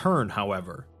cannot return,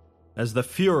 however, as the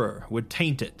Führer would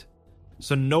taint it,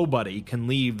 so nobody can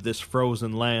leave this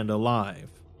frozen land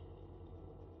alive.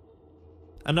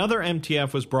 Another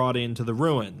MTF was brought into the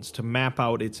ruins to map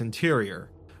out its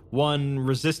interior, one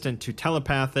resistant to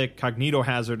telepathic,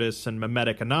 cognitohazardous, and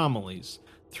memetic anomalies,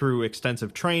 through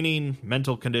extensive training,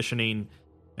 mental conditioning,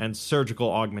 and surgical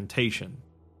augmentation.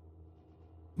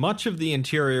 Much of the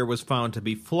interior was found to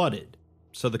be flooded,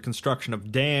 so the construction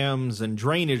of dams and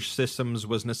drainage systems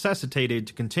was necessitated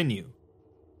to continue.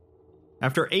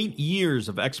 After 8 years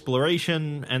of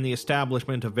exploration and the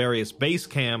establishment of various base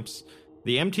camps,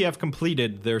 the MTF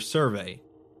completed their survey.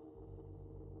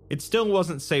 It still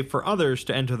wasn't safe for others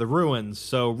to enter the ruins,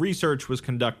 so research was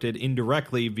conducted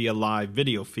indirectly via live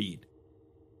video feed.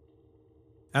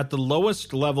 At the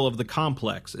lowest level of the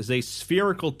complex is a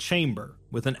spherical chamber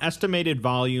with an estimated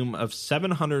volume of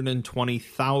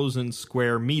 720,000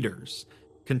 square meters,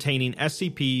 containing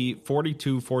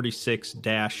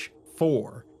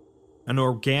SCP-4246-4, an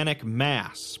organic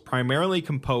mass primarily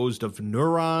composed of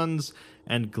neurons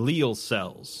and glial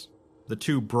cells, the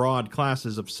two broad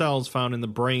classes of cells found in the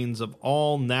brains of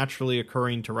all naturally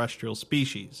occurring terrestrial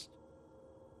species.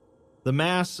 The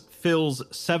mass fills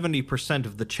 70%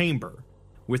 of the chamber,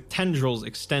 with tendrils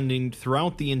extending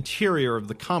throughout the interior of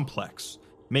the complex,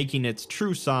 making its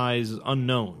true size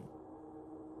unknown.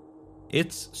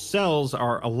 Its cells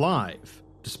are alive,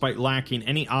 despite lacking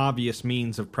any obvious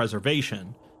means of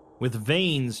preservation, with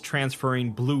veins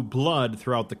transferring blue blood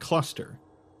throughout the cluster.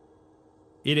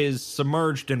 It is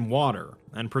submerged in water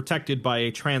and protected by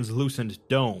a translucent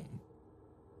dome.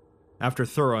 After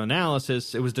thorough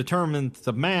analysis, it was determined that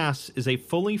the mass is a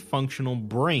fully functional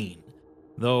brain,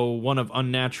 though one of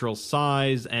unnatural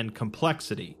size and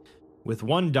complexity, with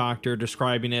one doctor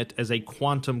describing it as a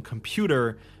quantum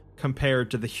computer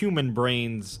compared to the human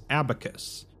brain's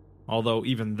abacus, although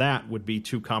even that would be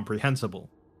too comprehensible.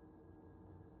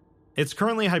 It's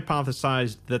currently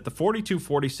hypothesized that the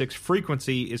 4246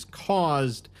 frequency is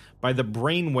caused by the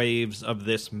brain waves of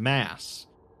this mass,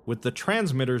 with the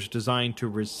transmitters designed to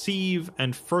receive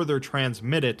and further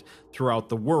transmit it throughout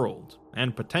the world,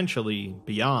 and potentially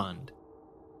beyond.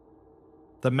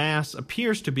 The mass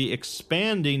appears to be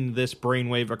expanding this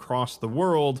brainwave across the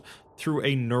world through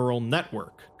a neural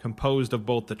network composed of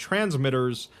both the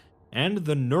transmitters and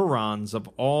the neurons of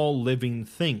all living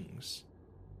things.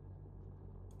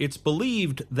 It's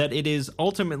believed that it is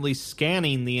ultimately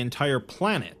scanning the entire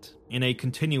planet in a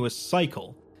continuous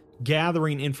cycle,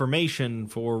 gathering information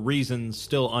for reasons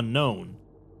still unknown,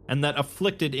 and that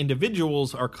afflicted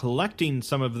individuals are collecting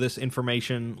some of this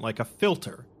information like a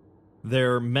filter,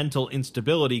 their mental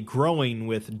instability growing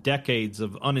with decades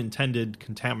of unintended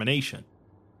contamination.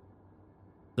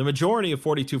 The majority of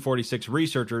 4246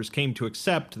 researchers came to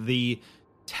accept the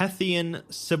Tethian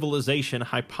civilization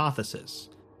hypothesis,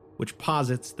 which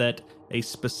posits that a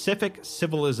specific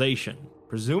civilization,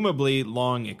 presumably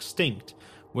long extinct,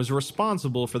 was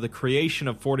responsible for the creation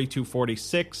of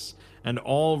 4246 and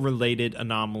all related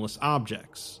anomalous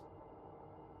objects.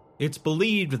 It's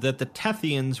believed that the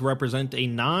Tethians represent a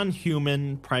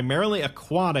non-human, primarily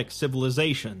aquatic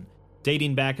civilization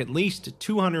dating back at least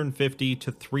 250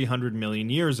 to 300 million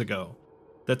years ago,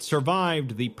 that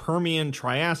survived the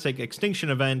Permian-Triassic extinction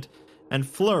event and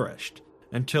flourished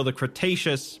until the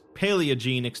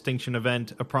Cretaceous-Paleogene extinction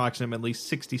event approximately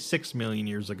 66 million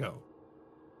years ago.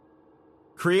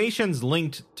 Creations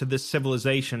linked to this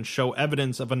civilization show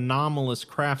evidence of anomalous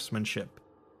craftsmanship,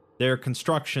 their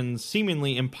constructions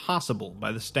seemingly impossible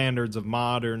by the standards of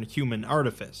modern human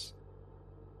artifice.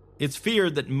 It's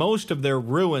feared that most of their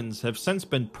ruins have since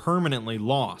been permanently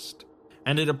lost,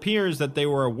 and it appears that they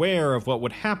were aware of what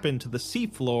would happen to the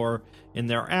seafloor in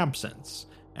their absence,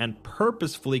 and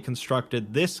purposefully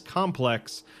constructed this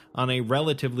complex on a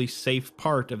relatively safe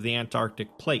part of the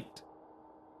Antarctic plate.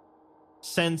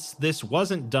 Since this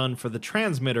wasn't done for the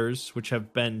transmitters, which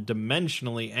have been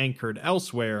dimensionally anchored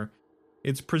elsewhere,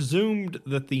 it's presumed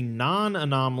that the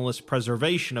non-anomalous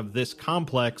preservation of this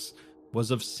complex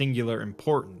was of singular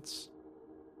importance.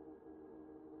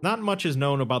 Not much is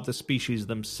known about the species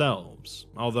themselves,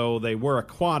 although they were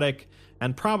aquatic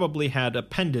and probably had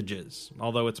appendages,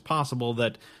 although it's possible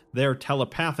that their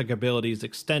telepathic abilities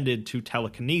extended to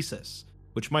telekinesis,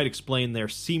 which might explain their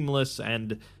seamless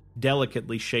and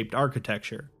delicately shaped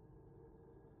architecture.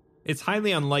 It's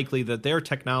highly unlikely that their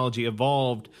technology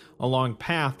evolved along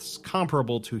paths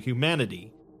comparable to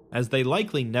humanity, as they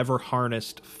likely never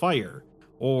harnessed fire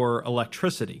or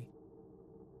electricity.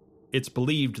 It's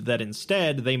believed that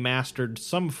instead they mastered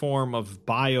some form of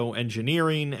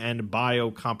bioengineering and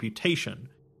biocomputation,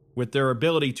 with their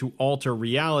ability to alter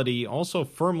reality also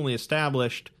firmly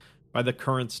established by the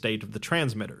current state of the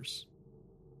transmitters.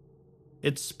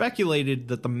 It's speculated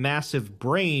that the massive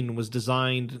brain was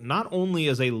designed not only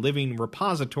as a living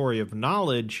repository of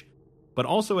knowledge, but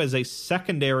also as a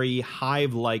secondary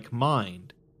hive-like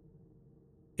mind.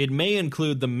 It may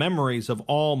include the memories of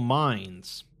all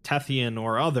minds, Tethian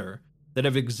or other, that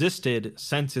have existed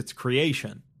since its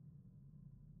creation.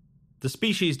 The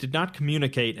species did not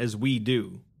communicate as we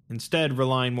do, instead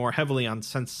relying more heavily on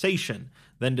sensation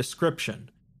than description,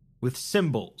 with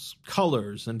symbols,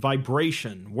 colors, and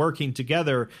vibration working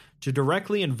together to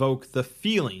directly invoke the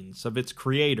feelings of its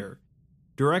creator,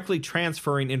 directly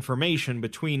transferring information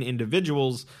between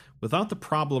individuals without the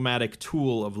problematic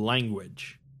tool of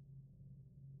language.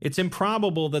 It's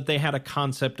improbable that they had a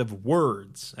concept of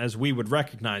words as we would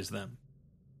recognize them.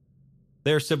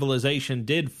 Their civilization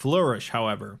did flourish,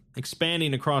 however,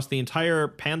 expanding across the entire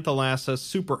Panthalassa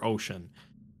superocean,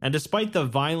 and despite the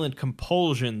violent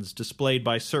compulsions displayed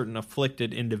by certain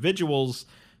afflicted individuals,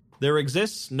 there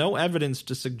exists no evidence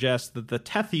to suggest that the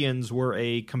Tethians were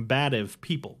a combative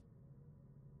people.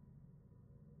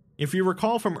 If you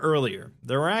recall from earlier,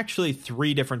 there are actually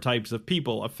 3 different types of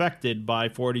people affected by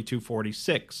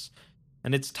 4246,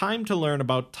 and it's time to learn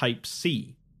about Type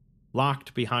C,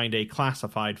 locked behind a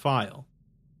classified file.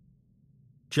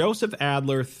 Joseph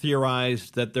Adler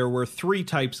theorized that there were 3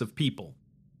 types of people: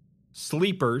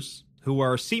 sleepers, who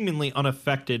are seemingly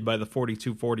unaffected by the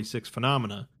 4246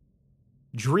 phenomena;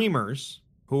 dreamers,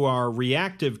 who are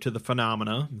reactive to the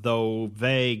phenomena, though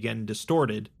vague and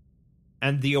distorted;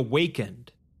 and the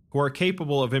awakened, who are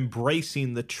capable of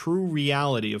embracing the true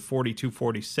reality of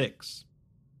 4246.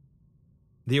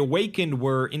 The awakened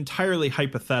were entirely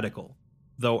hypothetical,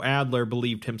 though Adler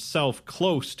believed himself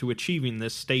close to achieving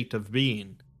this state of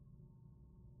being.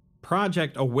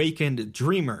 Project Awakened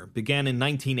Dreamer began in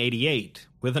 1988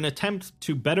 with an attempt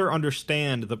to better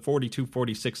understand the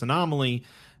 4246 anomaly,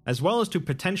 as well as to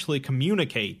potentially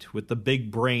communicate with the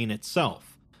big brain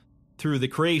itself, through the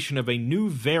creation of a new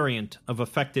variant of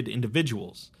affected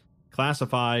individuals,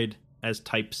 classified as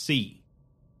Type C.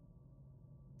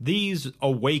 These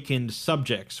awakened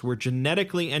subjects were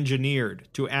genetically engineered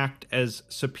to act as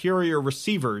superior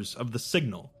receivers of the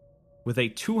signal, with a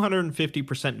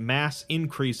 250% mass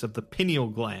increase of the pineal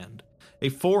gland, a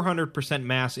 400%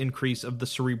 mass increase of the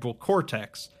cerebral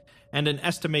cortex, and an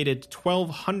estimated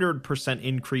 1,200%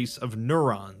 increase of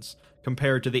neurons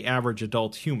compared to the average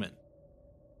adult human.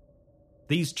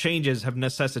 These changes have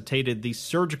necessitated the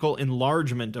surgical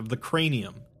enlargement of the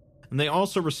cranium, and they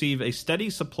also receive a steady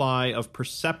supply of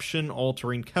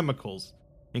perception-altering chemicals,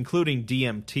 including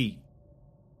DMT.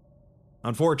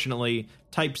 Unfortunately,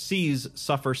 Type Cs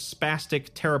suffer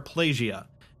spastic tetraplegia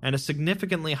and a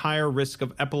significantly higher risk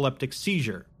of epileptic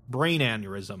seizure, brain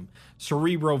aneurysm,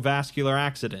 cerebrovascular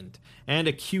accident, and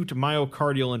acute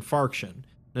myocardial infarction,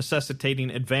 necessitating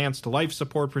advanced life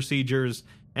support procedures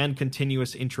and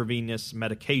continuous intravenous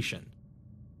medication.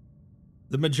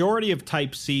 The majority of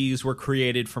Type Cs were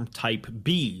created from Type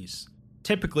Bs,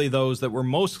 typically those that were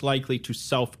most likely to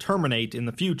self-terminate in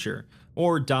the future,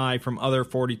 or die from other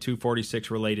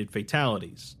 4246-related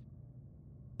fatalities.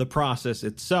 The process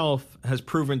itself has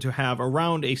proven to have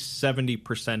around a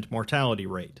 70% mortality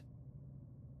rate.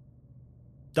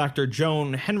 Dr.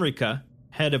 Joan Henrica,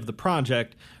 head of the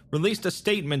project, released a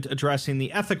statement addressing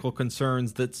the ethical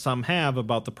concerns that some have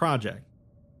about the project.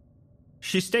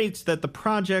 She states that the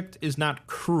project is not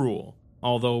cruel,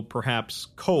 although perhaps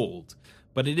cold,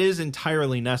 but it is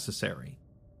entirely necessary.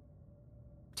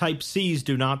 Type Cs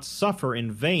do not suffer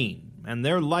in vain, and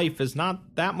their life is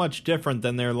not that much different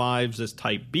than their lives as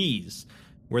Type Bs,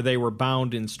 where they were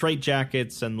bound in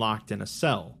straitjackets and locked in a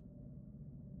cell.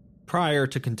 Prior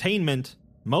to containment,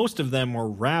 most of them were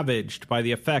ravaged by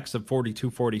the effects of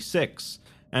 4246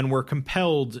 and were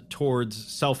compelled towards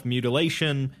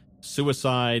self-mutilation,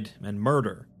 suicide, and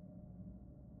murder.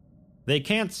 They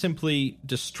can't simply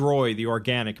destroy the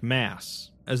organic mass,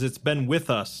 as it's been with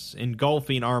us,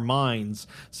 engulfing our minds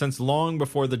since long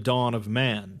before the dawn of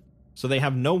man, so they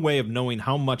have no way of knowing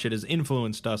how much it has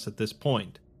influenced us at this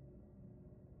point.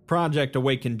 Project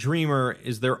Awakened Dreamer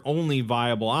is their only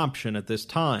viable option at this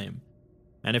time,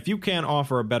 and if you can't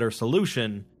offer a better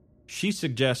solution, she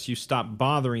suggests you stop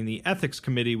bothering the ethics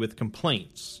committee with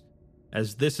complaints,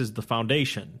 as this is the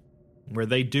Foundation, where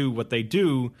they do what they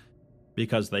do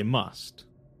because they must.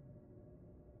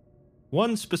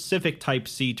 One specific Type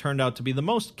C turned out to be the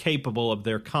most capable of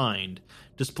their kind,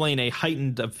 displaying a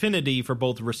heightened affinity for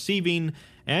both receiving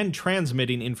and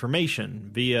transmitting information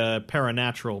via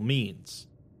paranatural means.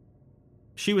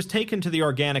 She was taken to the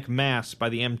organic mass by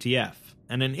the MTF,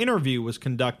 and an interview was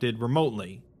conducted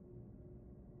remotely.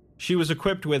 She was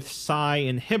equipped with psi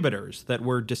inhibitors that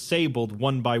were disabled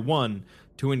one by one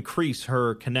to increase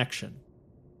her connection.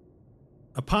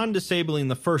 Upon disabling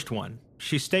the first one,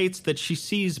 she states that she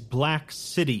sees black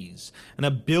cities and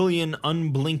 1 billion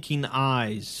unblinking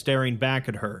eyes staring back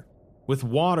at her, with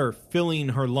water filling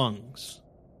her lungs.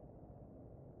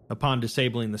 Upon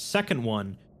disabling the second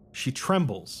one, she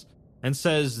trembles and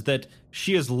says that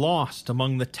she is lost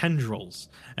among the tendrils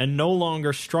and no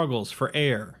longer struggles for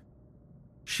air.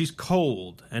 She's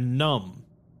cold and numb,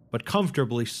 but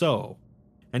comfortably so,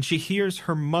 and she hears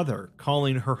her mother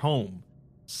calling her home,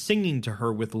 singing to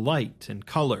her with light and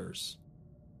colors.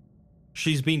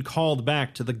 She's being called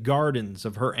back to the gardens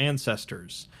of her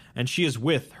ancestors, and she is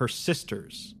with her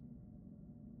sisters.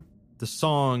 The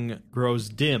song grows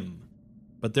dim,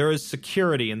 but there is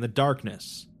security in the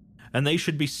darkness, and they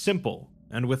should be simple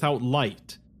and without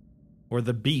light, or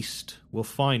the beast will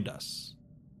find us.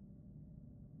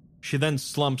 She then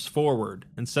slumps forward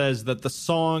and says that the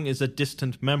song is a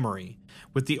distant memory,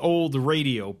 with the old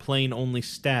radio playing only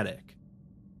static.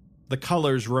 The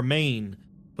colors remain,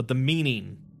 but the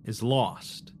meaning is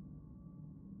lost.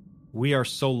 We are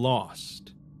so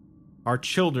lost. Our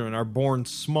children are born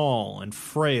small and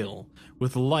frail,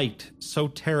 with light so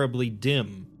terribly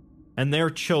dim, and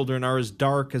their children are as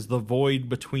dark as the void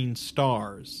between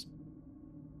stars.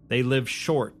 They live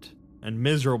short and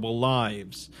miserable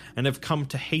lives, and have come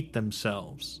to hate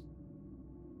themselves.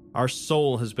 Our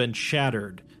soul has been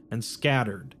shattered and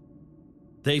scattered.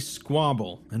 They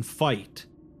squabble and fight,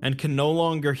 and can no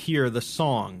longer hear the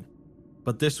song,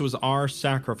 but this was our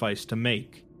sacrifice to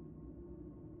make.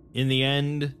 In the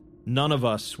end, none of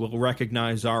us will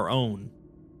recognize our own,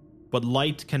 but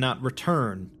light cannot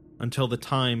return until the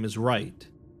time is right.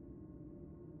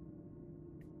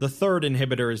 The third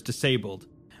inhibitor is disabled,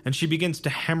 and she begins to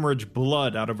hemorrhage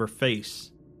blood out of her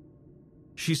face.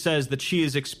 She says that she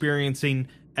is experiencing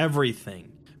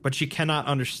everything, but she cannot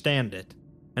understand it,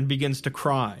 and begins to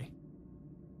cry.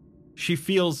 She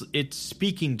feels it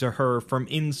speaking to her from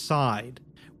inside,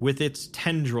 with its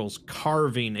tendrils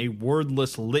carving a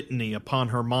wordless litany upon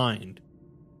her mind.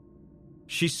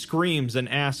 She screams and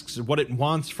asks what it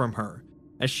wants from her,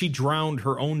 as she drowned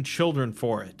her own children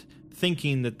for it,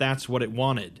 thinking that that's what it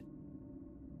wanted.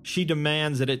 She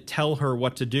demands that it tell her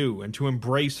what to do and to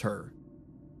embrace her.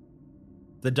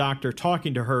 The doctor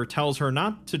talking to her tells her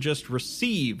not to just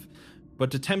receive,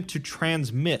 but to attempt to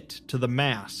transmit to the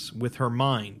mass with her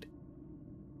mind.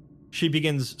 She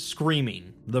begins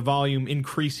screaming, the volume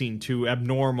increasing to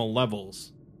abnormal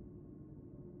levels.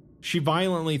 She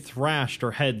violently thrashed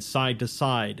her head side to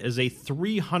side as a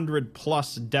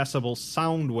 300-plus decibel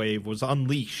sound wave was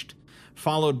unleashed,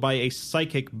 followed by a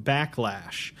psychic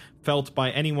backlash felt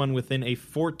by anyone within a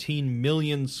 14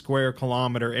 million square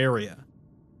kilometer area.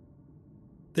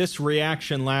 This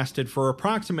reaction lasted for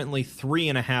approximately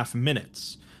 3.5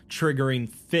 minutes, triggering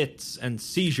fits and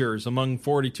seizures among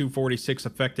 4246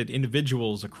 affected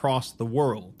individuals across the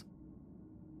world.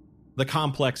 The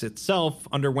complex itself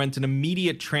underwent an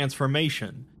immediate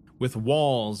transformation, with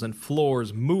walls and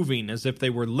floors moving as if they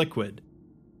were liquid.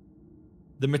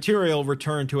 The material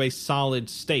returned to a solid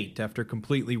state after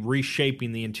completely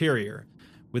reshaping the interior,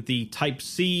 with the Type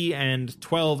C and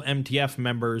 12 MTF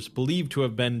members believed to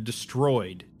have been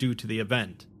destroyed due to the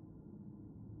event.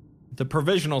 The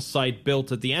provisional site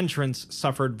built at the entrance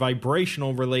suffered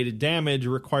vibrational-related damage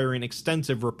requiring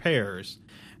extensive repairs,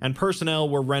 and personnel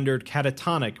were rendered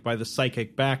catatonic by the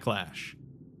psychic backlash.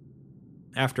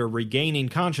 After regaining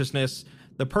consciousness,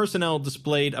 the personnel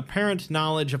displayed apparent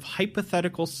knowledge of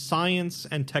hypothetical science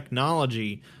and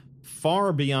technology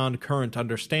far beyond current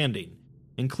understanding,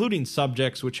 including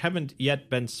subjects which haven't yet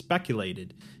been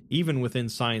speculated, even within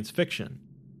science fiction.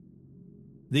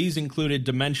 These included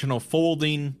dimensional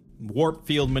folding, warp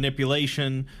field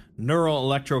manipulation, neural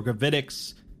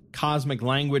electrogravitics, cosmic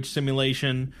language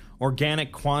simulation,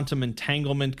 organic quantum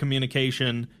entanglement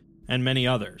communication, and many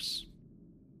others.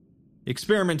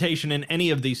 Experimentation in any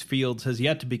of these fields has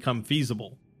yet to become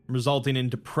feasible, resulting in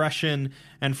depression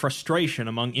and frustration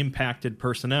among impacted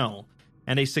personnel,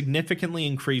 and a significantly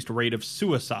increased rate of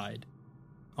suicide,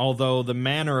 although the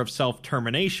manner of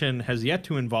self-termination has yet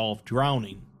to involve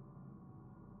drowning.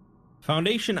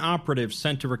 Foundation operatives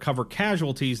sent to recover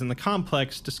casualties in the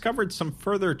complex discovered some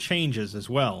further changes as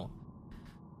well.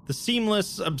 The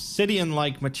seamless,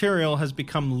 obsidian-like material has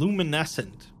become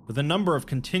luminescent, with a number of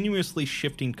continuously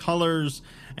shifting colors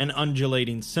and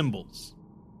undulating symbols.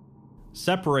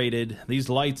 Separated, these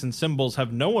lights and symbols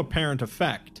have no apparent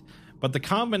effect, but the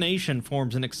combination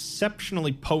forms an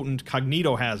exceptionally potent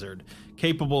cognitohazard,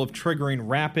 capable of triggering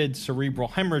rapid cerebral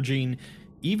hemorrhaging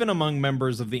even among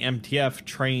members of the MTF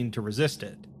trained to resist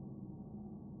it.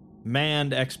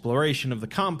 Manned exploration of the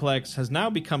complex has now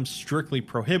become strictly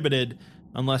prohibited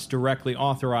unless directly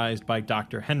authorized by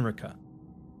Dr. Henrica.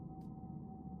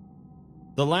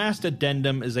 The last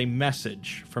addendum is a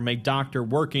message from a doctor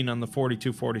working on the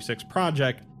 4246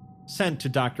 project sent to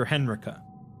Dr. Henrica.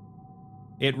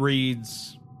 It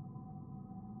reads,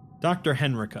 Dr.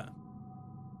 Henrica,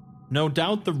 no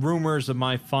doubt the rumors of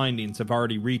my findings have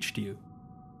already reached you.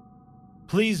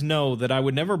 Please know that I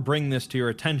would never bring this to your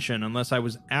attention unless I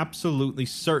was absolutely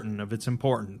certain of its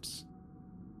importance.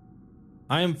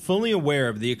 I am fully aware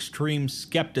of the extreme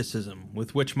skepticism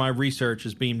with which my research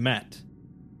is being met.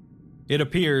 It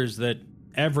appears that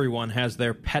everyone has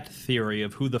their pet theory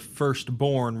of who the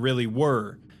Firstborn really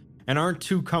were, and aren't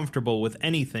too comfortable with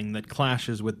anything that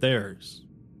clashes with theirs.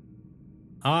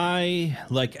 I,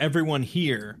 like everyone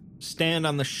here, stand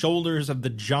on the shoulders of the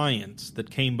giants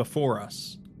that came before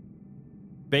us.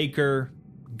 Baker,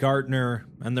 Gartner,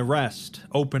 and the rest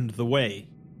opened the way.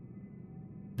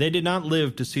 They did not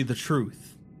live to see the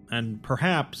truth, and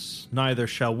perhaps neither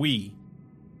shall we,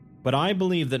 but I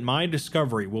believe that my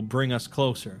discovery will bring us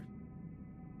closer.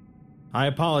 I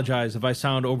apologize if I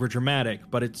sound overdramatic,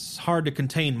 but it's hard to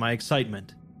contain my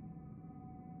excitement.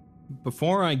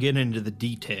 Before I get into the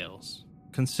details,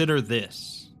 consider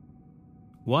this.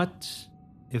 What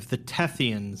if the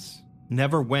Tethians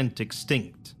never went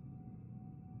extinct?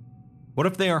 What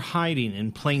if they are hiding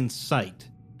in plain sight,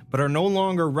 but are no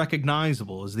longer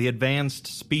recognizable as the advanced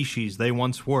species they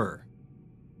once were?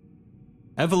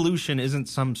 Evolution isn't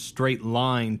some straight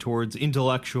line towards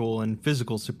intellectual and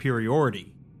physical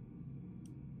superiority.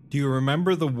 Do you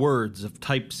remember the words of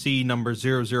Type C number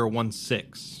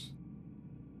 0016?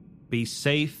 Be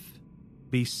safe,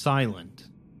 be silent,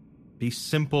 be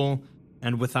simple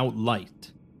and without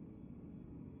light.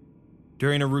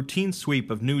 During a routine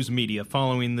sweep of news media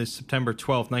following the September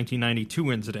 12,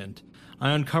 1992 incident,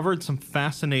 I uncovered some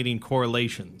fascinating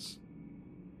correlations.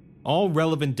 All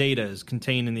relevant data is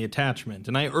contained in the attachment,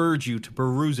 and I urge you to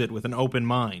peruse it with an open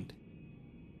mind.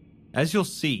 As you'll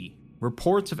see,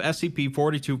 reports of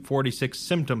SCP-4246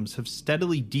 symptoms have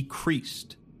steadily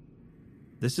decreased.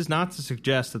 This is not to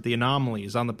suggest that the anomaly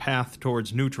is on the path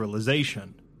towards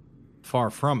neutralization.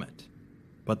 Far from it.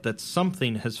 But that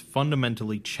something has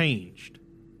fundamentally changed.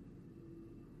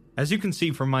 As you can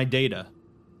see from my data,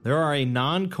 there are a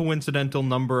non-coincidental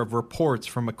number of reports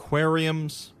from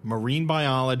aquariums, marine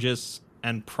biologists,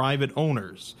 and private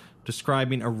owners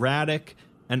describing erratic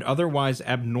and otherwise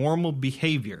abnormal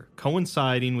behavior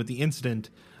coinciding with the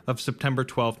incident of September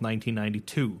 12,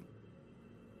 1992.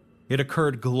 It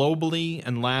occurred globally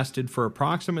and lasted for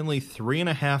approximately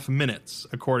 3.5 minutes,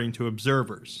 according to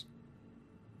observers.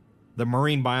 The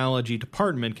Marine Biology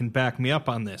Department can back me up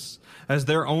on this, as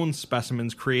their own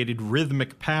specimens created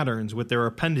rhythmic patterns with their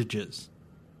appendages,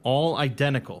 all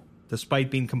identical, despite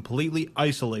being completely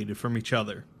isolated from each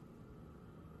other.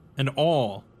 And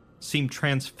all seemed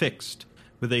transfixed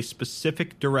with a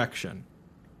specific direction.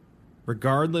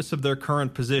 Regardless of their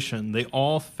current position, they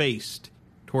all faced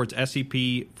towards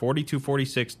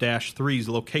SCP-4246-3's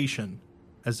location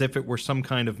as if it were some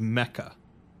kind of mecca.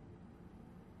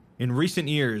 In recent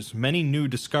years, many new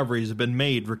discoveries have been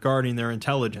made regarding their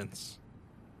intelligence.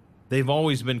 They've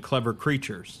always been clever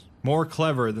creatures, more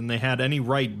clever than they had any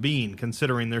right being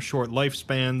considering their short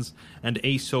lifespans and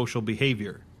asocial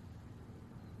behavior.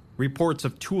 Reports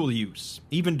of tool use,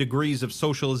 even degrees of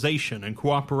socialization and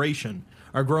cooperation,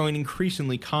 are growing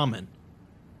increasingly common.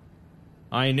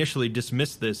 I initially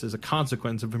dismissed this as a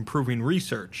consequence of improving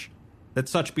research, that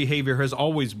such behavior has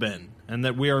always been, and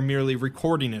that we are merely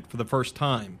recording it for the first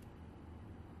time.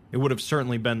 It would have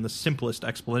certainly been the simplest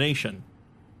explanation,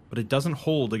 but it doesn't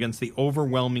hold against the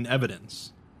overwhelming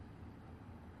evidence.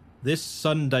 This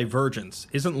sudden divergence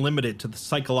isn't limited to the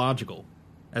psychological,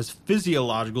 as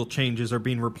physiological changes are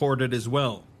being reported as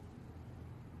well.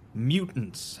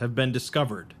 Mutants have been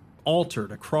discovered,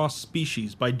 altered across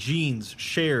species by genes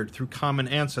shared through common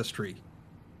ancestry.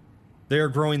 They are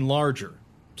growing larger,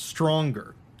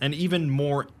 stronger, and even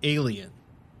more alien.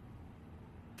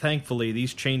 Thankfully,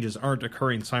 these changes aren't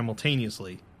occurring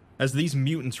simultaneously, as these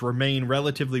mutants remain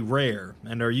relatively rare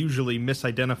and are usually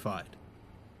misidentified.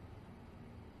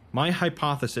 My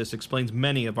hypothesis explains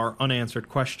many of our unanswered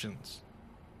questions.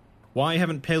 Why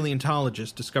haven't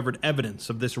paleontologists discovered evidence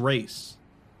of this race?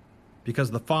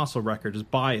 Because the fossil record is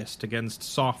biased against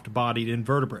soft-bodied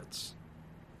invertebrates.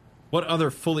 What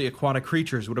other fully aquatic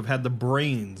creatures would have had the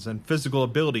brains and physical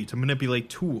ability to manipulate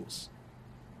tools?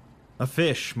 A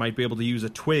fish might be able to use a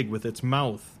twig with its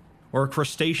mouth, or a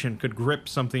crustacean could grip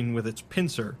something with its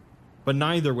pincer, but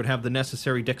neither would have the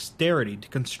necessary dexterity to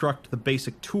construct the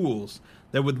basic tools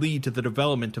that would lead to the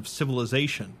development of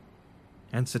civilization.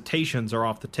 And cetaceans are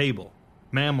off the table.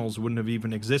 Mammals wouldn't have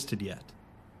even existed yet.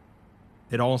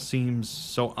 It all seems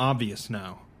so obvious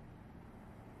now.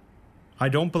 I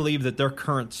don't believe that their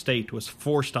current state was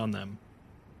forced on them.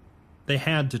 They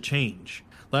had to change,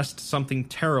 lest something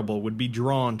terrible would be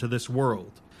drawn to this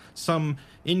world, some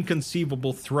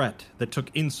inconceivable threat that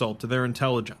took insult to their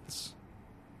intelligence.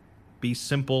 Be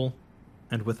simple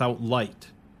and without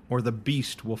light, or the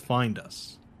beast will find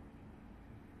us.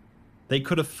 They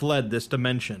could have fled this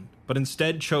dimension, but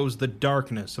instead chose the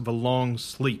darkness of a long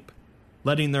sleep,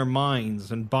 letting their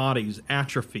minds and bodies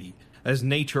atrophy as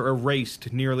nature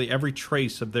erased nearly every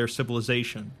trace of their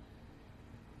civilization.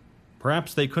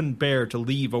 Perhaps they couldn't bear to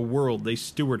leave a world they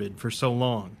stewarded for so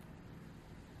long.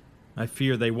 I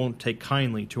fear they won't take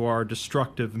kindly to our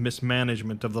destructive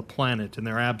mismanagement of the planet in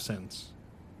their absence.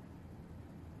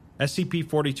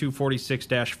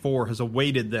 SCP-4246-4 has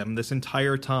awaited them this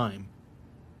entire time,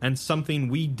 and something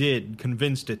we did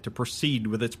convinced it to proceed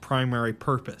with its primary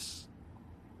purpose.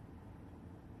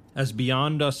 As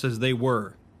beyond us as they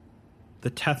were,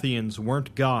 the Tethians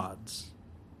weren't gods.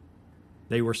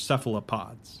 They were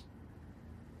cephalopods.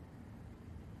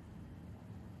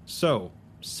 So,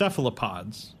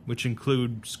 cephalopods, which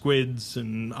include squids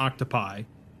and octopi,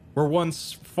 were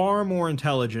once far more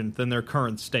intelligent than their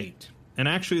current state, and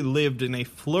actually lived in a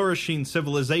flourishing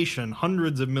civilization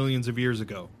hundreds of millions of years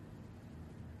ago.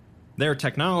 Their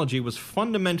technology was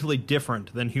fundamentally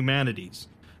different than humanity's,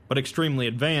 but extremely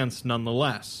advanced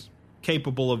nonetheless,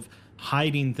 capable of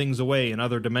hiding things away in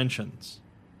other dimensions.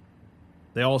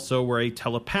 They also were a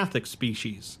telepathic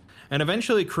species, and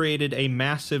eventually created a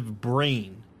massive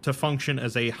brain to function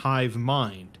as a hive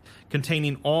mind,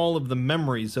 containing all of the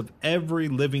memories of every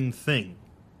living thing.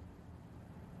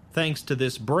 Thanks to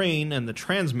this brain and the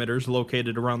transmitters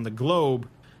located around the globe,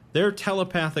 their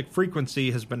telepathic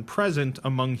frequency has been present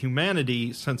among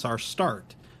humanity since our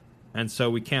start, and so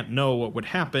we can't know what would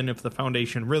happen if the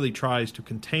Foundation really tries to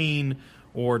contain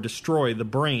or destroy the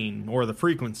brain or the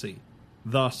frequency,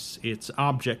 thus its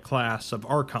object class of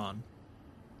Archon.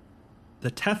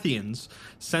 The Tethians,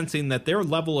 sensing that their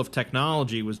level of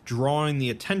technology was drawing the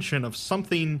attention of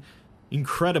something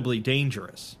incredibly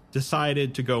dangerous,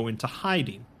 decided to go into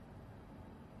hiding.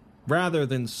 Rather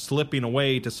than slipping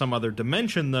away to some other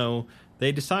dimension, though,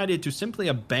 they decided to simply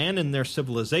abandon their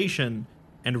civilization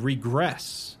and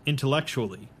regress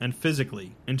intellectually and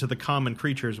physically into the common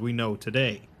creatures we know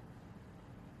today.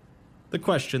 The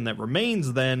question that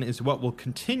remains then is what will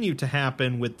continue to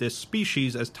happen with this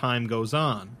species as time goes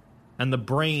on, and the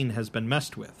brain has been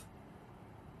messed with.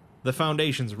 The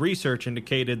Foundation's research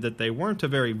indicated that they weren't a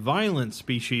very violent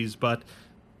species, but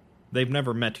they've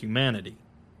never met humanity.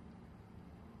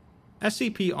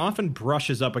 SCP often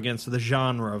brushes up against the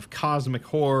genre of cosmic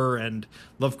horror and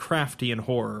Lovecraftian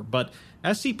horror, but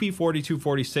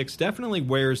SCP-4246 definitely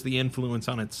wears the influence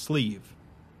on its sleeve.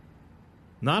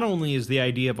 Not only is the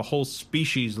idea of a whole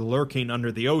species lurking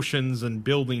under the oceans and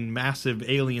building massive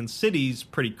alien cities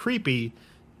pretty creepy,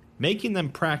 making them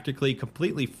practically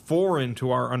completely foreign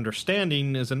to our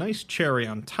understanding is a nice cherry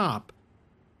on top,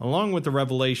 along with the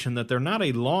revelation that they're not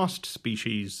a lost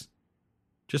species,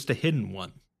 just a hidden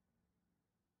one.